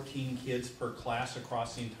 to 14 kids per class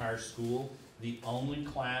across the entire school. The only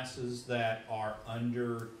classes that are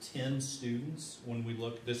under 10 students, when we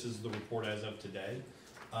look, this is the report as of today,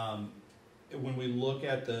 when we look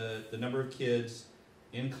at the number of kids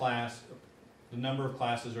in class, the number of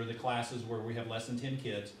classes or the classes where we have less than 10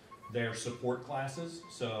 kids, they're support classes,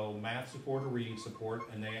 so math support or reading support,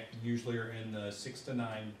 and they usually are in the 6 to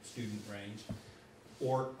 9 student range,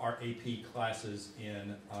 or our AP classes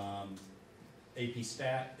in AP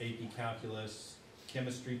Stat, AP Calculus,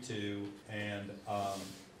 Chemistry 2, and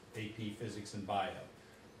AP Physics and Bio.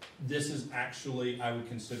 This is actually, I would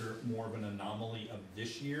consider, more of an anomaly of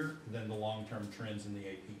this year than the long-term trends in the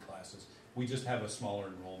AP classes. We just have a smaller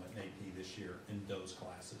enrollment in AP this year in those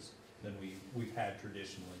classes than we've had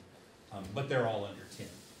traditionally. But they're all under 10,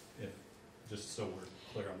 just so we're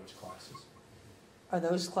clear on which classes. Are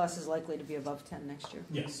those classes likely to be above 10 next year?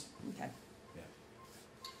 Yes. Okay.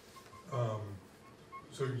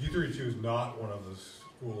 So U-32 is not one of the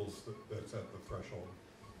schools that's at the threshold.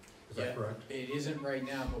 Is that correct? It isn't right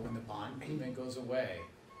now, but when the bond payment goes away,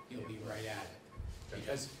 you'll be right at it.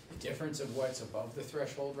 Because the difference of what's above the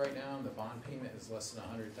threshold right now and the bond payment is less than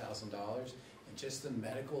 $100,000. And just the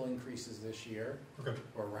medical increases this year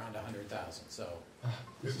were around $100,000. So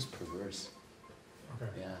This is perverse.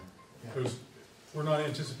 Okay. Yeah. Because we're not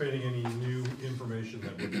anticipating any new information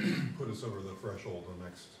that would put us over the threshold the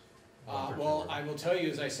next month or two, well, right? I will tell you,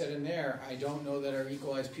 as I said in there, I don't know that our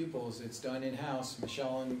equalized pupils, it's done in-house.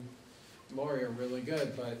 Michelle and Lori are really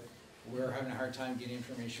good, but we're having a hard time getting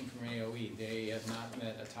information from AOE. They have not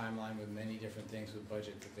met a timeline with many different things with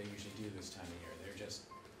budget that they usually do this time of year.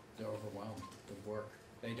 They're overwhelmed with work.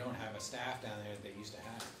 They don't have a staff down there that they used to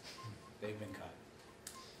have. They've been cut.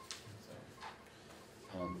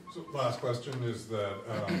 So last question is that,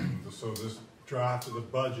 so this draft of the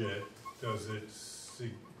budget, does it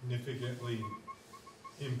significantly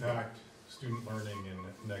impact student learning in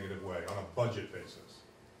a negative way on a budget basis?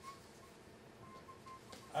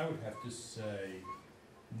 I would have to say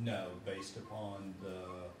no, based upon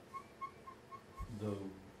the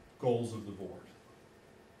goals of the board.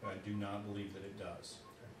 I do not believe that it does.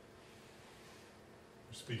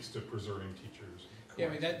 It speaks to preserving teachers. Yeah, I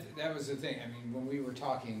mean, that was the thing. I mean, when we were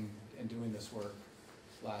talking and doing this work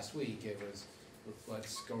last week, it was,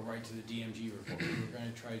 let's go right to the DMG report. We were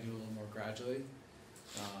gonna try to do a little more gradually,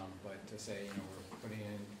 but to say,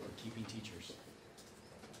 we're keeping teachers.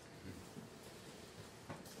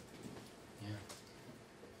 Yeah.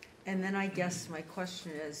 And then I guess my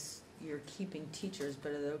question is, you're keeping teachers,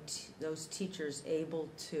 but are those teachers able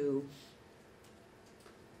to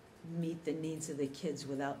meet the needs of the kids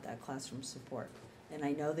without that classroom support. And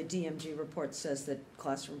I know the DMG report says that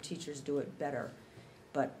classroom teachers do it better,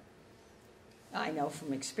 but I know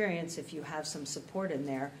from experience, if you have some support in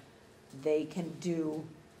there, they can do,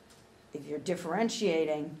 if you're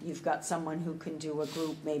differentiating, you've got someone who can do a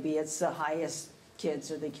group, maybe it's the highest kids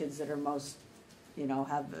or the kids that are most,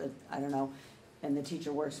 have, I don't know, and the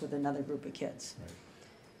teacher works with another group of kids.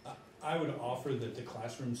 I would offer that the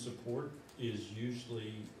classroom support is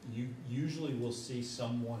usually, you usually will see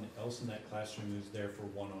someone else in that classroom who's there for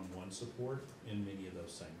one-on-one support in many of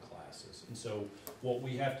those same classes. And so what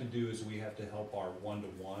we have to do is we have to help our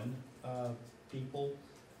one-to-one people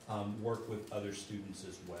work with other students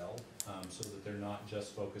as well, so that they're not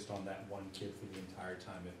just focused on that one kid for the entire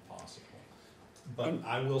time if possible. But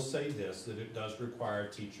I will say this, that it does require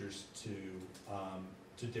teachers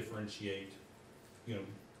to differentiate,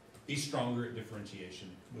 be stronger at differentiation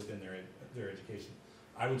within their education.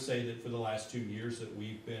 I would say that for the last 2 years that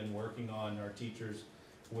we've been working on our teachers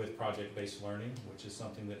with project-based learning, which is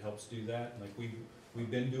something that helps do that. Like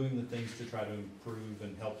we've been doing the things to try to improve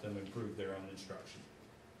and help them improve their own instruction.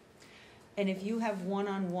 And if you have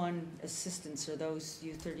one-on-one assistants, are those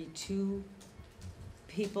U-32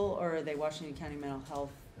 people, or are they Washington County mental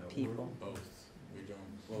health people? Both. We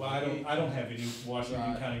don't. Well, I don't have any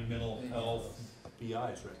Washington County mental health BIs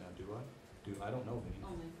right now, do I? I don't know of any.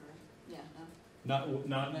 Only for, no.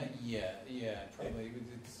 Not Yeah, probably,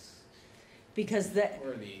 it's, Because that,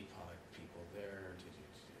 we're the APOC people there.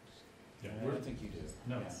 Yeah, I don't think you do.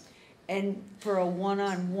 No. Yeah. and for a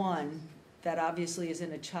one-on-one, that obviously is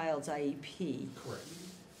in a child's IEP, correct.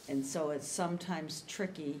 and so it's sometimes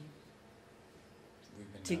tricky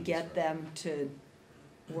We've been to down get this road. them to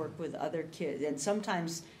work with other kids, and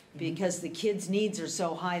sometimes because the kid's needs are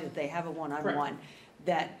so high that they have a one-on-one,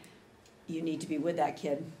 that you need to be with that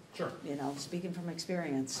kid, Sure. speaking from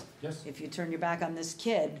experience. Yes. If you turn your back on this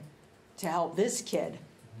kid to help this kid,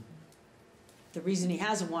 the reason he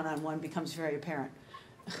has a one-on-one becomes very apparent.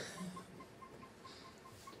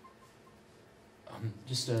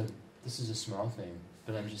 This is a small thing,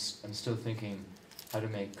 but I'm still thinking how to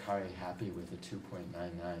make Kari happy with a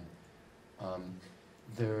 2.99.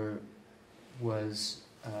 There was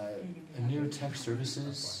a new tech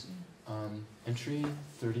services entry,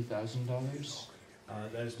 $30,000.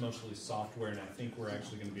 That is mostly software, and I think we're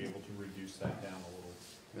actually going to be able to reduce that down a little,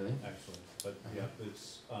 Really? actually. But yeah,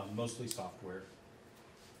 it's mostly software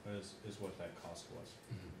is what that cost was.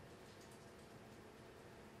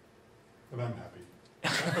 And I'm happy.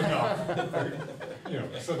 No,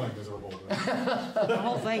 sibling miserable. The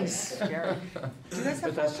whole thing's scary. Do you guys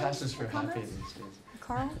have But that questions passes for or happy comments? these days.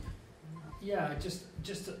 Carl? Yeah,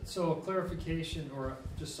 so a clarification, or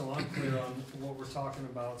just so I'm clear on what we're talking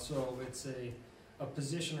about. So it's a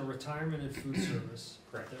position of retirement and food service.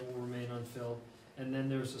 Correct. That will remain unfilled. And then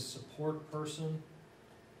there's a support person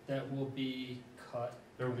that will be cut.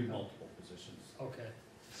 There will be multiple positions. Okay,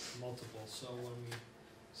 multiple.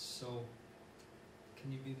 So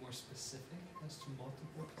can you be more specific as to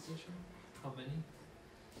multiple position? How many?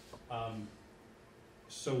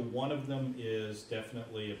 So one of them is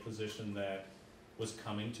definitely a position that was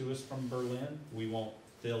coming to us from Berlin. We won't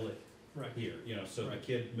fill it Right. here, so the Right.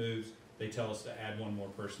 kid moves, they tell us to add one more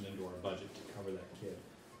person into our budget to cover that kid.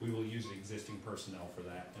 We will use the existing personnel for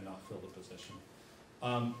that and not fill the position.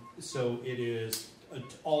 So it is,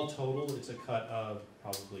 all total, it's a cut of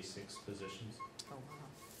probably 6 positions. Oh,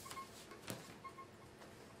 wow.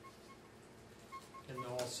 And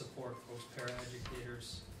they'll all support those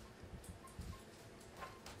paraeducators.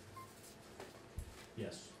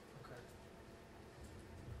 Yes. Okay.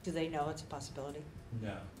 Do they know it's a possibility?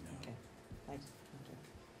 No. Okay, thanks. Okay.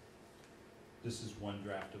 This is one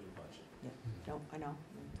draft of the budget. No, I know.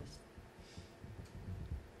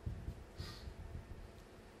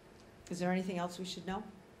 Is there anything else we should know?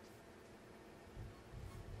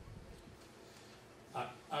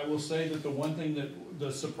 I will say that the one thing that, the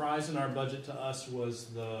surprise in our budget to us was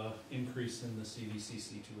the increase in the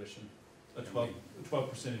CVCC tuition, a 12%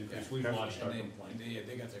 increase. We've lodged our complaint.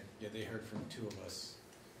 They heard from 2 of us.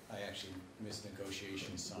 I actually missed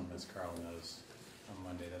negotiations some, as Carl knows, on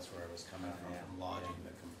Monday. That's where I was coming from lodging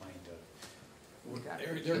the complaint of.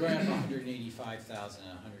 They're going up 185,000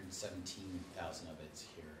 and 117,000 of it's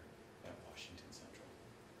here at Washington Central.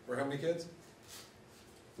 For how many kids?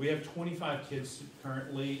 We have 25 kids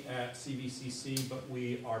currently at CVCC, but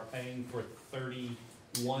we are paying for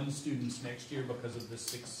 31 students next year because of the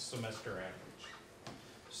 6-semester average.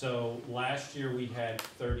 So last year we had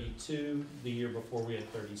 32, the year before we had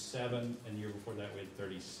 37, and the year before that we had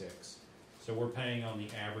 36. So we're paying on the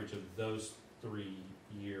average of those 3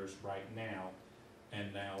 years right now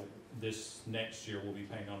and now this next year we'll be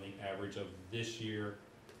paying on the average of this year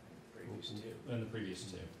Previous two. and the previous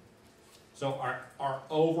two. So our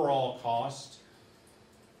overall cost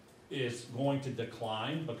is going to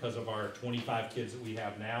decline because of our 25 kids that we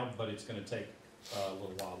have now, but it's gonna take a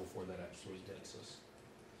little while before that actually hits us.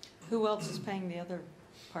 Who else is paying the other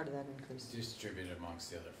part of that increase? Distributed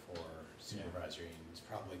amongst the other four supervisory unions,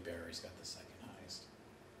 probably Barry's got the second highest.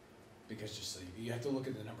 Because just so you have to look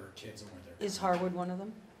at the number of kids and where they're. Is Harwood one of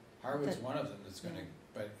them? Harwood's that- one of them that's gonna,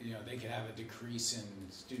 but, you know, they could have a decrease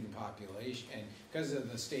in student population, and because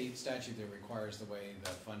of the state statute that requires the way the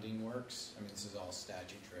funding works, I mean, this is all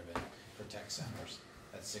statute driven for tech centers,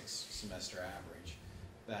 that 6-semester average,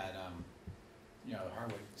 that, you know,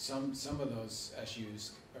 Harwood, some of those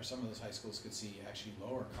SUs, or some of those high schools could see actually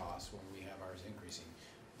lower costs when we have ours increasing.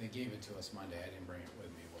 They gave it to us Monday, I didn't bring it with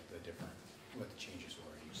me, what the changes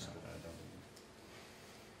were at each school.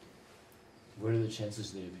 What are the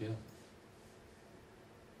chances they appeal?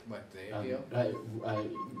 What, they appeal? Right,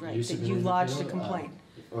 that submitted you an lodged a appeal? complaint.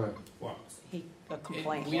 Or, Well, A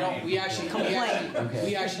complaint. We don't, we actually Okay. don't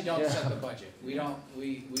Yeah. set the budget. We don't,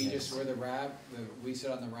 we just, we're the RAB, we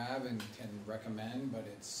sit on the RAB and can recommend, but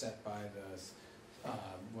it's set by the,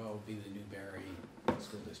 well, it'll be the Newberry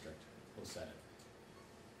School District, will set it.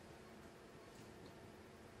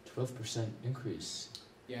 12% increase.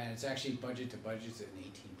 Yeah, and it's actually budget to budget, it's an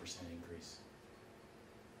 18% increase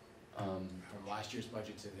from last year's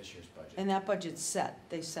budget to this year's budget. And that budget's set.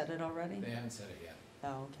 They set it already? They haven't set it yet.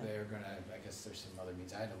 Oh, okay. They're gonna, I guess there's some other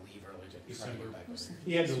meetings. I had to leave early to try to get back over here.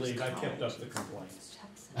 he had to leave, I kept up the complaints.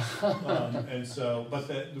 And so, but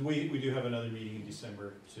we do have another meeting in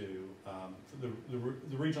December to,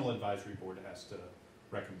 the regional advisory board has to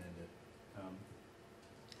recommend it.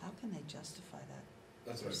 How can they justify that?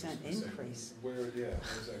 That's what I was Percent just gonna say. increase. Where's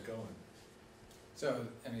that going? So,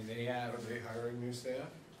 I mean, they Are have, they hiring new staff?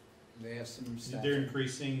 they have some staff. They're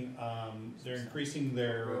increasing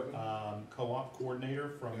their co-op coordinator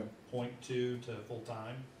from Yep. .2 to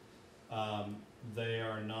full-time. They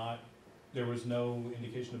are not, there was no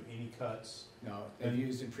indication of any cuts. No, they've And-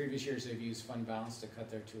 used, in previous years, they've used fund balance to cut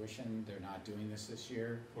their tuition. They're not doing this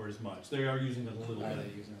year. Or as much. They are using it a little Are bit.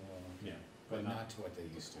 they using it a little? Yeah, But not to what they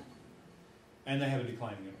used to. and they have a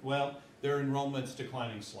declining, well, their enrollment's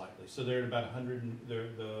declining slightly. So they're at about 100,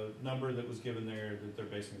 the number that was given there that they're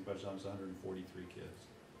basing the budget on is 143 kids.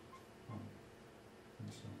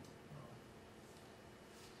 And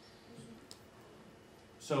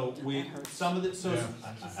so That we, hurts. some of the, so Yeah.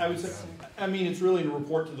 I would say, I mean, it's really a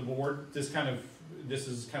report to the board. This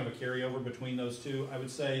is kind of a carryover between those two. I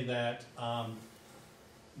would say that,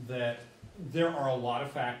 that there are a lot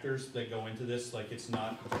of factors that go into this, like it's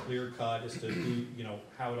not clear cut as to who,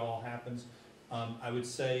 how it all happens. I would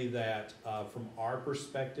say that, from our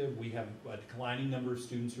perspective, we have a declining number of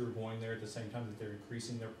students who are going there at the same time that they're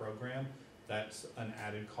increasing their program. That's an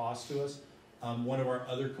added cost to us. One of our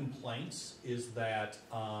other complaints is that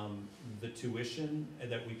the tuition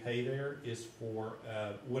that we pay there is for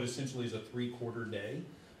what essentially is a 3/4 day.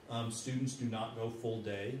 Students do not go full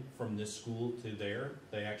day from this school to there.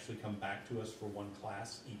 They actually come back to us for one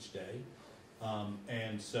class each day.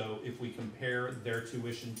 And so if we compare their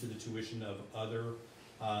tuition to the tuition of other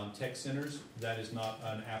tech centers, that is not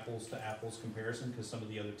an apples to apples comparison because some of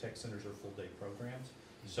the other tech centers are full day programs.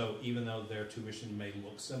 So even though their tuition may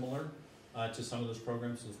look similar, to some of those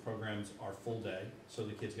programs are full day, so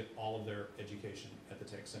the kids get all of their education at the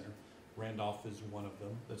tech center. Randolph is one of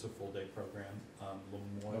them, that's a full day program.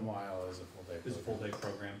 Lemoyle is a full day program. Is a full day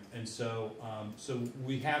program. And so, so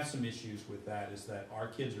we have some issues with that, is that our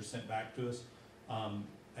kids are sent back to us,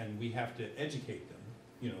 and we have to educate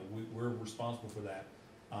them. We're responsible for that,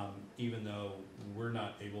 even though we're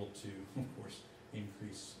not able to, of course,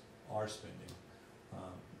 increase our spending.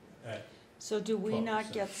 So do we not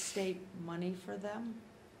 12%. get state money for them?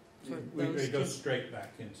 For It those goes kids? straight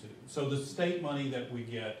back into, so the state money that we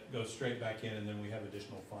get goes straight back in, and then we have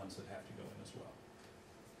additional funds that have to go in as well.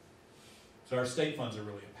 So our state funds are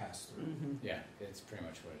really a pass-through. Mhm. Yeah, it's pretty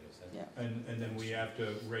much what it is. Yeah. And then we have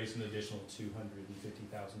to raise an additional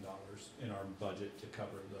 $250,000 in our budget to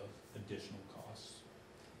cover the additional costs.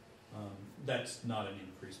 That's not an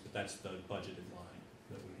increase, but that's the budgeted line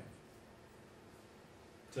that we have.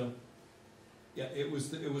 So, yeah, it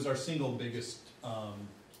was our single biggest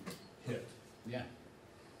hit, Yeah,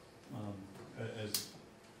 as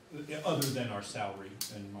other than our salary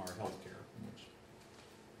and our healthcare, which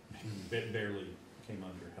barely came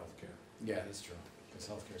under healthcare. yeah, that's true, because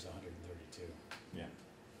healthcare is 132. Yeah.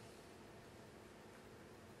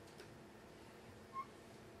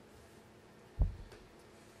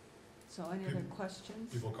 So any other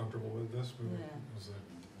questions? People comfortable with this? Yeah. Was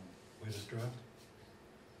the latest draft?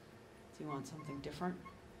 Do you want something different?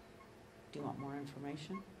 Do you want more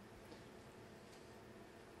information?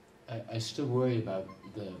 I still worry about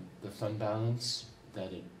the fund balance,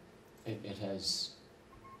 that it has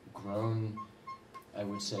grown, I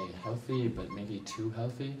would say healthy, but maybe too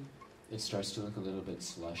healthy. It starts to look a little bit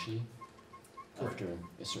slushy after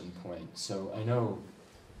a certain point. So I know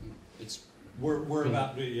it's... We're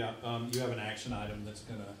about to, you have an action item that's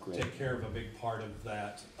gonna Great. take care of a big part of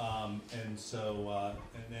that. And so,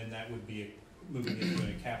 and then that would be moving into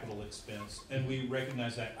a capital expense. And we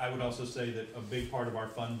recognize that. I would also say that a big part of our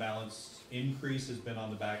fund balance increase has been on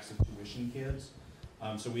the backs of tuition kids.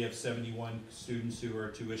 So we have 71 students who are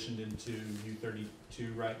tuitioned into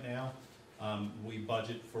U-32 right now. We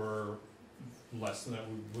budget for less than that.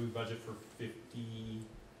 We budget for 54.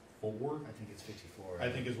 I think it's 54. I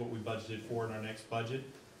think is what we budgeted for in our next budget.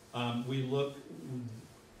 We look,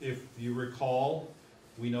 if you recall,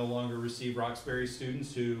 we no longer receive Roxbury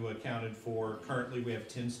students who accounted for, currently we have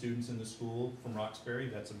 10 students in the school from Roxbury.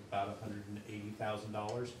 That's about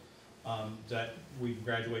 $180,000. That we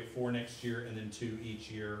graduate 4 next year and then 2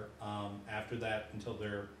 each year after that until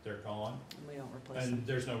they're gone. And we don't replace them. And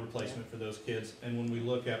there's no replacement for those kids. And when we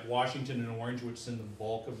look at Washington and Orange, which send the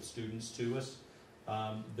bulk of students to us,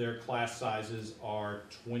 their class sizes are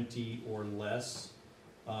 20 or less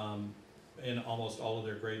in almost all of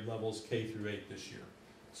their grade levels, K through 8 this year.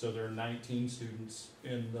 So there are 19 students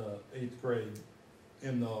in the 8th grade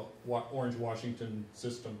in the Orange Washington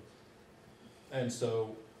system. And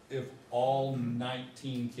so if all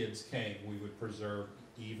 19 kids came, we would preserve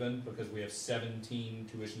even, because we have 17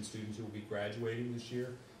 tuition students who will be graduating this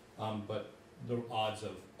year. But the odds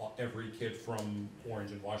of every kid from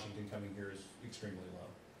Orange and Washington coming here is extremely low.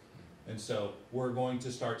 And so we're going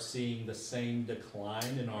to start seeing the same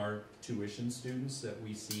decline in our tuition students that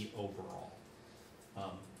we see overall.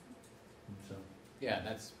 So. Yeah,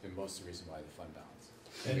 that's been most of the reason why the fund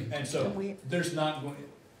balance. And so there's not going,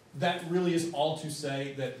 that really is all to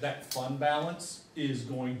say that that fund balance is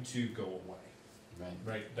going to go away. Right.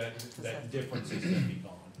 Right, that difference is going to be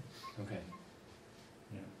gone. Okay.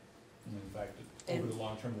 Yeah. And in fact, over the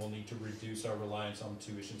long term, we'll need to reduce our reliance on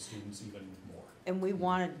tuition students even more. And we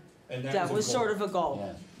wanted, And that was a goal. sort of a goal.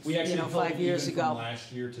 Yeah. We actually you know, held 5 years even ago. from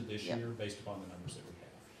last year to this Yep. year based upon the numbers that we have.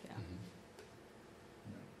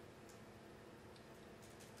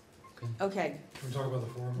 Okay, Can we talk about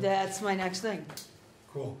the forum? that's my next thing.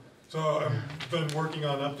 Cool. So I've been working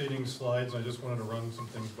on updating slides. I just wanted to run some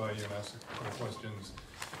things by you and ask a couple questions.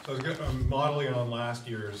 So I'm modeling on last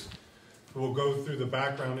year's. We'll go through the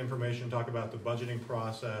background information, talk about the budgeting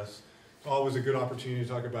process. It's always a good opportunity to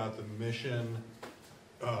talk about the mission,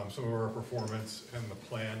 some of our performance, and the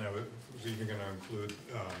plan. I was even going to include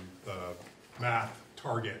the math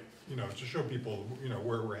target, to show people,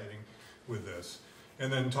 where we're heading with this.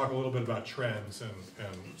 And then talk a little bit about trends, and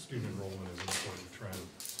student enrollment is an important trend.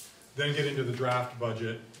 Then get into the draft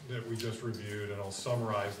budget that we just reviewed, and I'll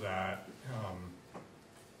summarize that,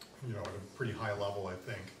 at a pretty high level, I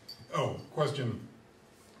think. Oh, question.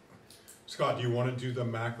 Scott, do you want to do the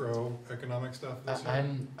macroeconomic stuff this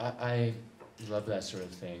year? I love that sort of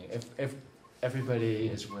thing. If everybody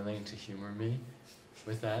is willing to humor me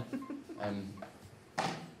with that, I'm...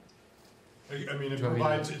 I mean, it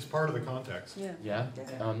provides, it's part of the context. Yeah. Yeah?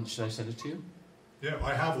 Should I send it to you? Yeah,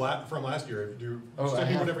 I have from last year. Oh, Send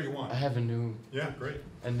me whatever you want. I have a new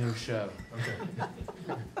show.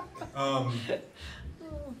 Okay.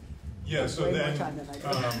 Yeah, so Way more then, time than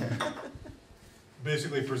I do.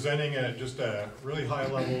 basically presenting just a really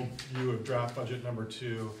high-level view of draft budget number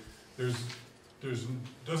 2. There's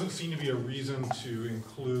doesn't seem to be a reason to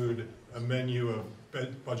include a menu of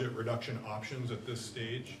budget reduction options at this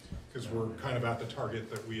stage, because we're kind of at the target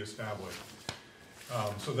that we established.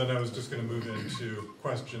 So then I was just going to move into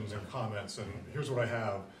questions and comments, and here's what I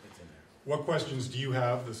have. What questions do you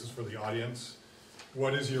have? This is for the audience.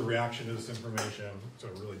 What is your reaction to this information? So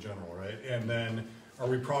really general, right? And then, are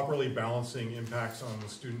we properly balancing impacts on the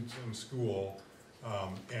students in school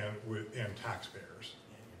and taxpayers?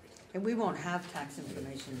 And we won't have tax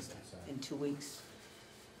information in 2 weeks.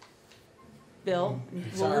 Bill? will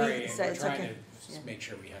we- Sorry, is we're that- it's trying okay. to just make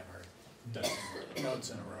sure we have our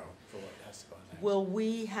notes in a row for what has to go on next. Will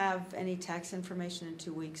we have any tax information in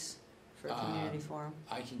 2 weeks for a community forum?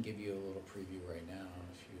 I can give you a little preview right now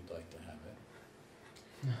if you'd like to have it.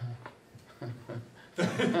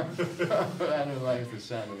 I don't like the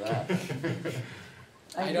sound of that.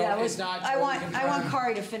 I don't- it's not I totally want confirmed.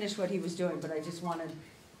 Kari to finish what he was doing, but I just wanted,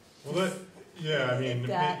 Well, I mean,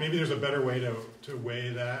 That- maybe there's a better way to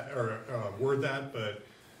weigh that or word that, but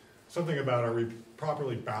something about are we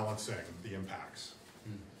properly balancing the impacts?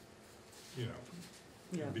 You know,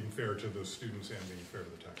 Yeah. being fair to the students and being fair to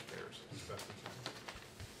the taxpayers as best we can.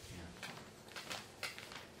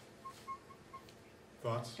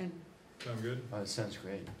 Thoughts? And Sound good? Oh, it sounds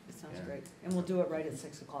great. it sounds Yeah. great. And we'll do it right at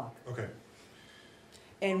 6 o'clock. Okay.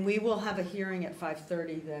 And we will have a hearing at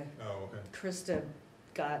 5:30. Oh, okay. Krista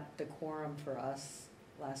got the quorum for us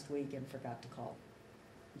last week and forgot to call.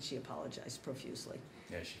 And she apologized profusely.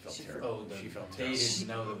 Yeah, she felt She terrible. Oh, She felt they terrible. didn't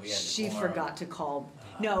know that we had the She quorum. forgot to call.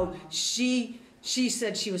 No, she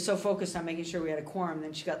said she was so focused on making sure we had a quorum,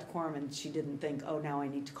 then she got the quorum and she didn't think, oh, now I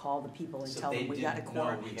need to call the people and So tell they them we got a didn't know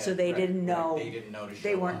quorum. we had- So they right, didn't right, know, They didn't know to show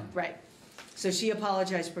they weren't, up. right. So she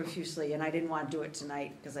apologized profusely and I didn't want to do it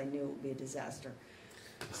tonight because I knew it would be a disaster.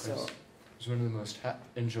 So, It was one of the most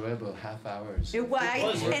enjoyable half hours. it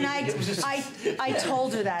was, and I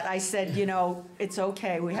told her that. I said, you know, it's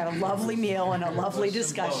okay. We had a lovely meal and a lovely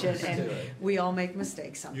discussion and we all make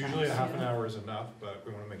mistakes sometimes. Usually a half you an know. hour is enough, but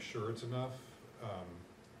we want to make sure it's enough,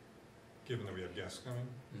 given that we have guests coming.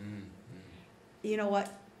 You know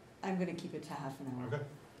what? I'm gonna keep it to half an hour.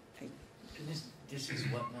 Okay. And this is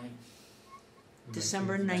what night?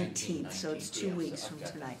 December 19th, so it's 2 yeah, so- weeks from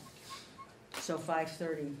okay. tonight. So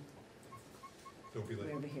 5:30, Don't be we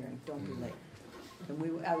late. have a hearing, don't be Mm. late.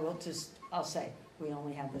 And I'll say, we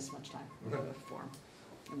only have this much time, we have a forum,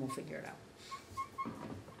 and we'll figure it out.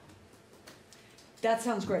 That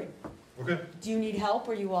sounds great. Okay. Do you need help,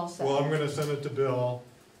 or you all set? Well, I'm gonna send it to Bill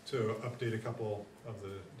to update a couple of the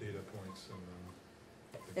data points and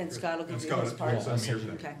then. And Scott will give you Scott his part. will send me Yeah,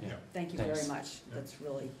 everything. Okay, Yeah. thank you very Thanks. much, Yeah. that's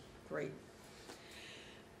really great.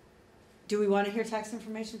 Do we want to hear tax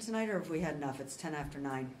information tonight, or have we had enough? It's 10 after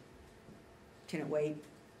 9. Can it wait?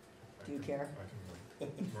 Do you care? I can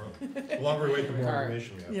wait. More- The longer we wait, the more Car-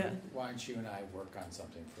 information we have. Yeah. Why don't you and I work on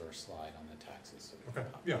something for a slide on the taxes? So we can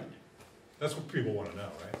Okay, pop yeah. in. That's what people wanna know,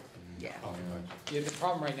 right? Yeah. Oh, Yeah, the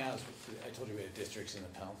problem right now is, I told you we had districts in the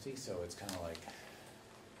penalty, so it's kind of like,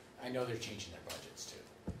 I know they're changing their budgets too,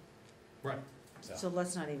 Right. So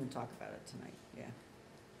let's not even talk about it tonight, yeah.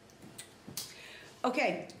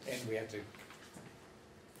 Okay, And we have to.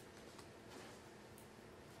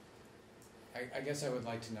 I guess I would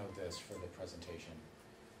like to know this for the presentation.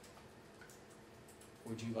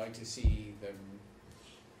 Would you like to see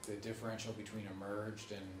the differential between a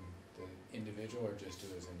merged and the individual, or just do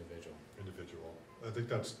as individual? Individual. I think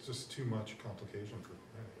that's just too much complication for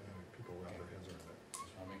people who have their heads around it.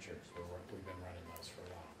 Just wanna make sure, because we've been running those for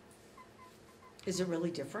a while. is it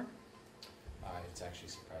really different? It's actually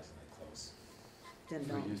surprisingly close. Then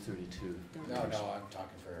For don't. U-32, don't No, merge. I'm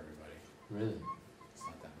talking for everybody. really? It's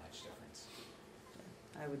not that much difference.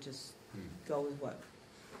 I would just Hmm. go with what,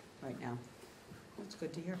 right now. That's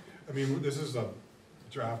good to hear. I mean, this is a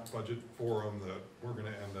draft budget forum that we're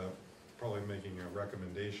gonna end up probably making a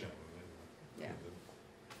recommendation. And Yeah.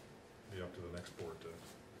 it'll be up to the next board to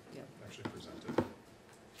Yep. actually present it.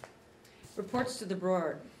 Reports to the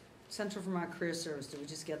board, Central Vermont Career Service, did we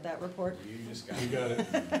just get that report? You just got. You got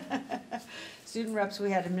it. Student reps,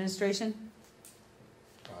 we had administration?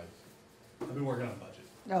 I've been working on budget.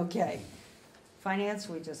 Okay. Finance,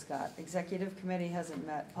 we just got. Executive committee hasn't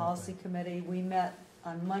met. Policy committee, we met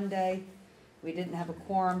on Monday. We didn't have a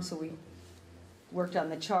quorum, so we worked on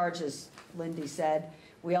the charge, as Lindy said.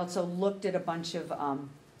 We also looked at a bunch of,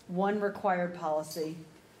 one required policy.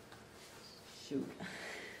 Shoot.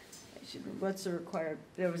 What's the required,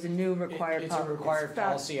 there was a new required It's a policy. required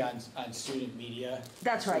policy on student media.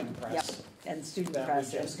 That's right, student yep, press, and student that we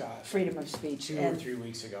press just and got freedom of speech. 2 or And 3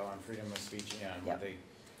 weeks ago on freedom of speech, yeah, and Yep.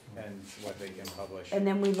 what they can publish. And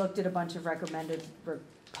then we looked at a bunch of recommended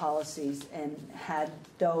policies and had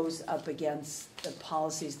those up against the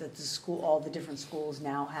policies that the school, all the different schools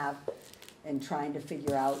now have, and trying to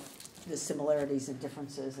figure out the similarities and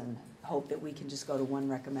differences and hope that we can just go to one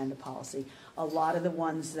recommended policy. A lot of the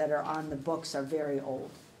ones that are on the books are very old,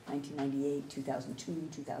 1998, 2002,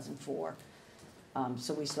 2004.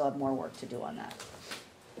 So we still have more work to do on that.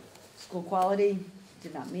 School quality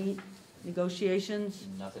did not meet. Negotiations,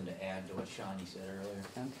 Nothing to add to what Shawnee said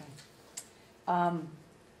earlier. okay.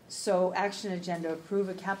 So action agenda, approve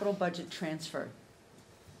a capital budget transfer.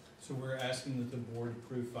 So we're asking that the board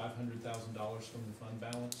approve $500,000 from the fund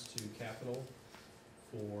balance to capital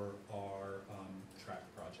for our track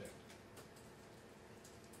project.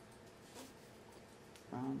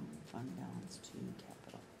 From fund balance to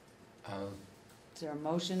capital. I'll Is there a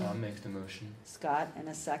motion? make the motion. Scott, and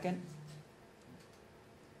a second?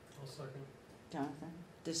 I'll second. Jonathan?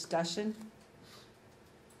 Discussion?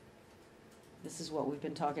 This is what we've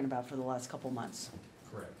been talking about for the last couple months.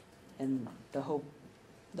 Correct. And the hope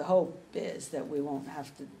is that we won't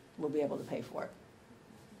have to we'll be able to pay for it.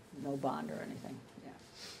 No bond or anything, yeah.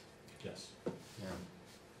 Yes. Yeah.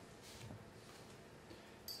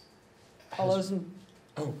 All Has- those in,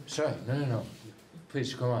 Oh, sorry, no.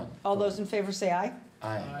 Please, go on. all those in favor say aye.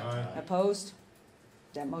 Aye. Aye. Opposed?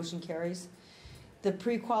 That motion carries. The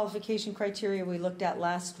pre-qualification criteria we looked at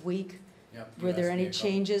last week, Yep. you were there asked me any a couple-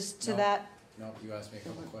 changes to No. that? No, you asked me a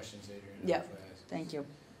couple questions, Adrian. and Yep. hopefully I Thank you.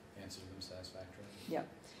 answered them satisfactorily. Yep.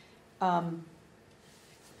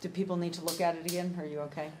 Do people need to look at it again? Are you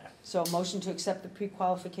okay? So a motion to accept the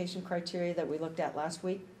pre-qualification criteria that we looked at last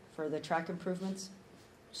week for the track improvements?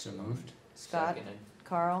 So moved? Scott, Seconded.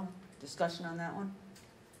 Carl, discussion on that one?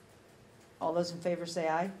 All those in favor say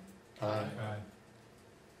aye. Aye. Aye.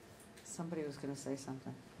 Somebody was gonna say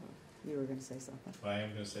something. You were gonna say something. I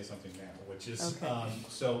am gonna say something now, which is, Okay.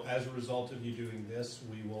 so as a result of you doing this,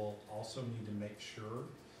 we will also need to make sure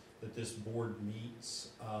that this board meets,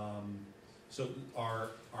 so our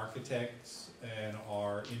architects and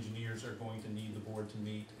our engineers are going to need the board to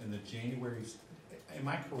meet in the January, am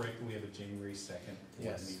I correct that we have a January 2nd board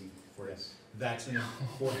Yes. meeting for it? Yes. That's an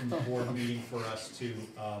important board meeting for us to,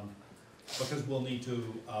 because we'll need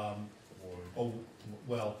to, oh,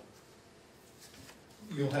 well,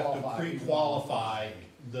 you'll have to pre-qualify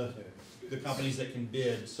the companies that can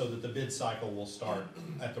bid so that the bid cycle will start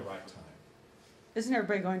at the right time. Isn't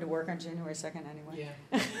everybody going to work on January 2nd anyway?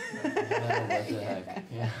 Yeah. What the heck,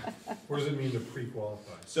 yeah. What does it mean to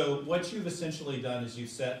pre-qualify? So what you've essentially done is you've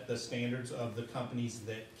set the standards of the companies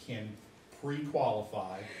that can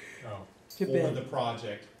pre-qualify Oh, To for bid. the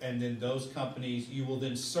project, and then those companies, you will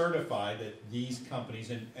then certify that these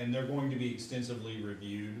companies, and they're going to be extensively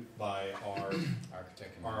reviewed by our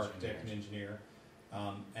architect and engineer.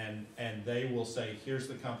 And they will say, here's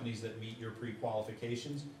the companies that meet your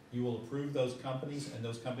pre-qualifications. You will approve those companies, and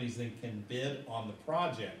those companies then can bid on the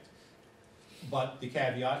project. But the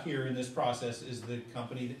caveat here in this process is the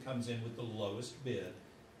company that comes in with the lowest bid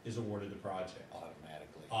is awarded the project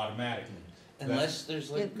automatically. Unless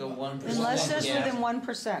there's like a 1%. Unless there's gap. within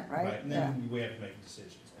 1%, right? And then we have to make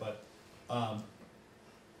decisions, but,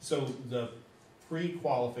 so the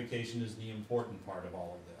pre-qualification is the important part of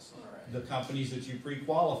all of this. All The right. companies that you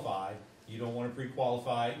pre-qualify, you don't wanna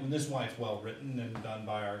pre-qualify, and this is why it's well-written and done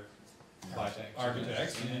by our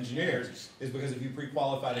architects and engineers, is because if you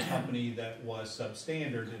pre-qualified a company that was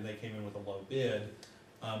substandard and they came in with a low bid,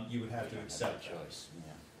 you would have to accept that. choice.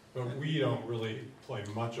 Yeah. but we don't really play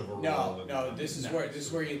much of a role No, in no, that. this is No. where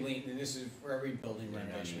you lean, and this is for every building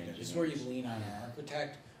renovation, we do. This is where you lean on our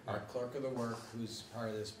architect, our clerk of the work, who's part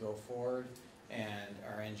of this Bill Ford, and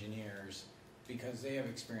our engineers, because they have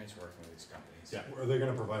experience working with these companies. Yeah. Are they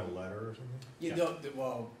gonna provide a letter or something? Yeah,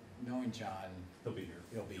 well, knowing John, They'll be here.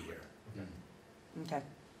 he'll be here. Okay.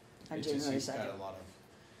 On It's just January he's 2nd. got a lot of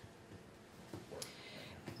work right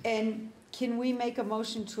And can we make a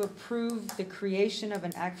motion to approve the creation of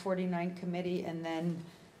an Act 49 committee and then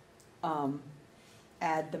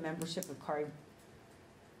add the membership of CARI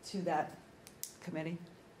to that committee?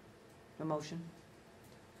 A motion?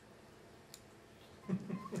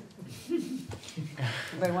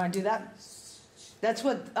 Anybody want to do that? That's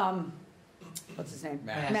what, what's his name?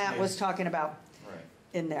 Matt. Matt was talking about Right.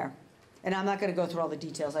 in there. And I'm not going to go through all the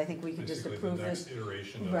details. I think we could just Basically, approve the this. next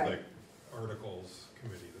iteration of Right. the articles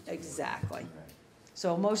committee. that's gonna work. Exactly. Right.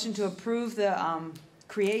 So a motion to approve the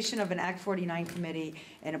creation of an Act 49 committee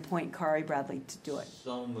and appoint Kari Bradley to do it.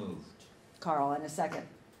 So moved. Carl, in a second.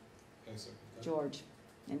 Yes, sir. George.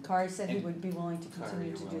 And Kari said he would be willing to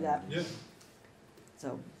continue to do that. Yeah.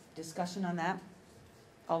 So discussion on that.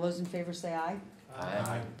 All those in favor say aye.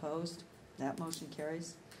 Aye. Opposed? That motion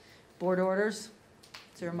carries. Board orders.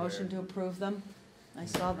 Is there a motion to approve them? I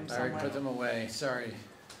saw them now. I already put somewhere. them away, sorry.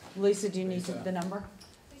 Lisa, do you need Lisa. the number?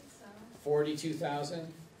 I think so.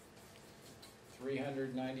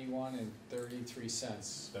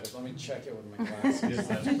 42,391.33. But let me check it with my glasses. Yes,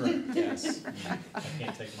 that's correct. Yes, I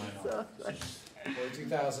can't take mine off.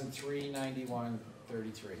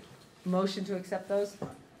 42,391.33. Motion to accept those?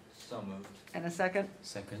 So moved. And a second?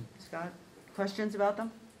 Second? Scott? Questions about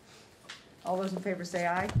them? All those in favor say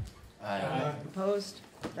aye. Aye. Opposed?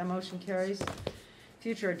 That motion carries.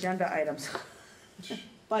 Future agenda items.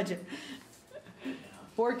 Budget.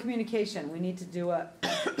 Board communication, we need to do a,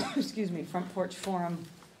 excuse me, front porch forum.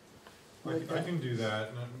 I can do that,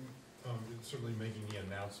 and I'm certainly making the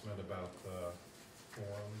announcement about the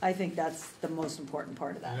forum. I think that's the most important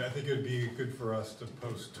part of And that. I think it would be good for us to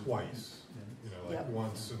post twice, like Yep.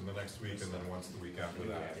 once in the next week and then once the week after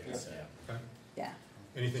that. Okay? Yeah.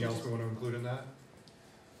 Anything else we want to include in that?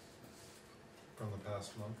 From the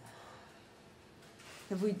past month?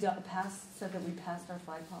 Have we said that we passed our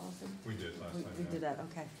flag policy? We did last time, We yeah. did that,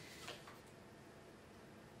 okay.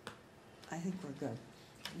 I think we're good.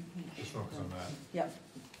 Just focus on that. Yep.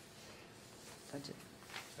 Budget.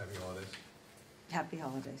 Happy holidays. Happy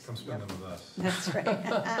holidays. Come spend Yep. them with us. That's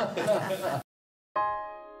right.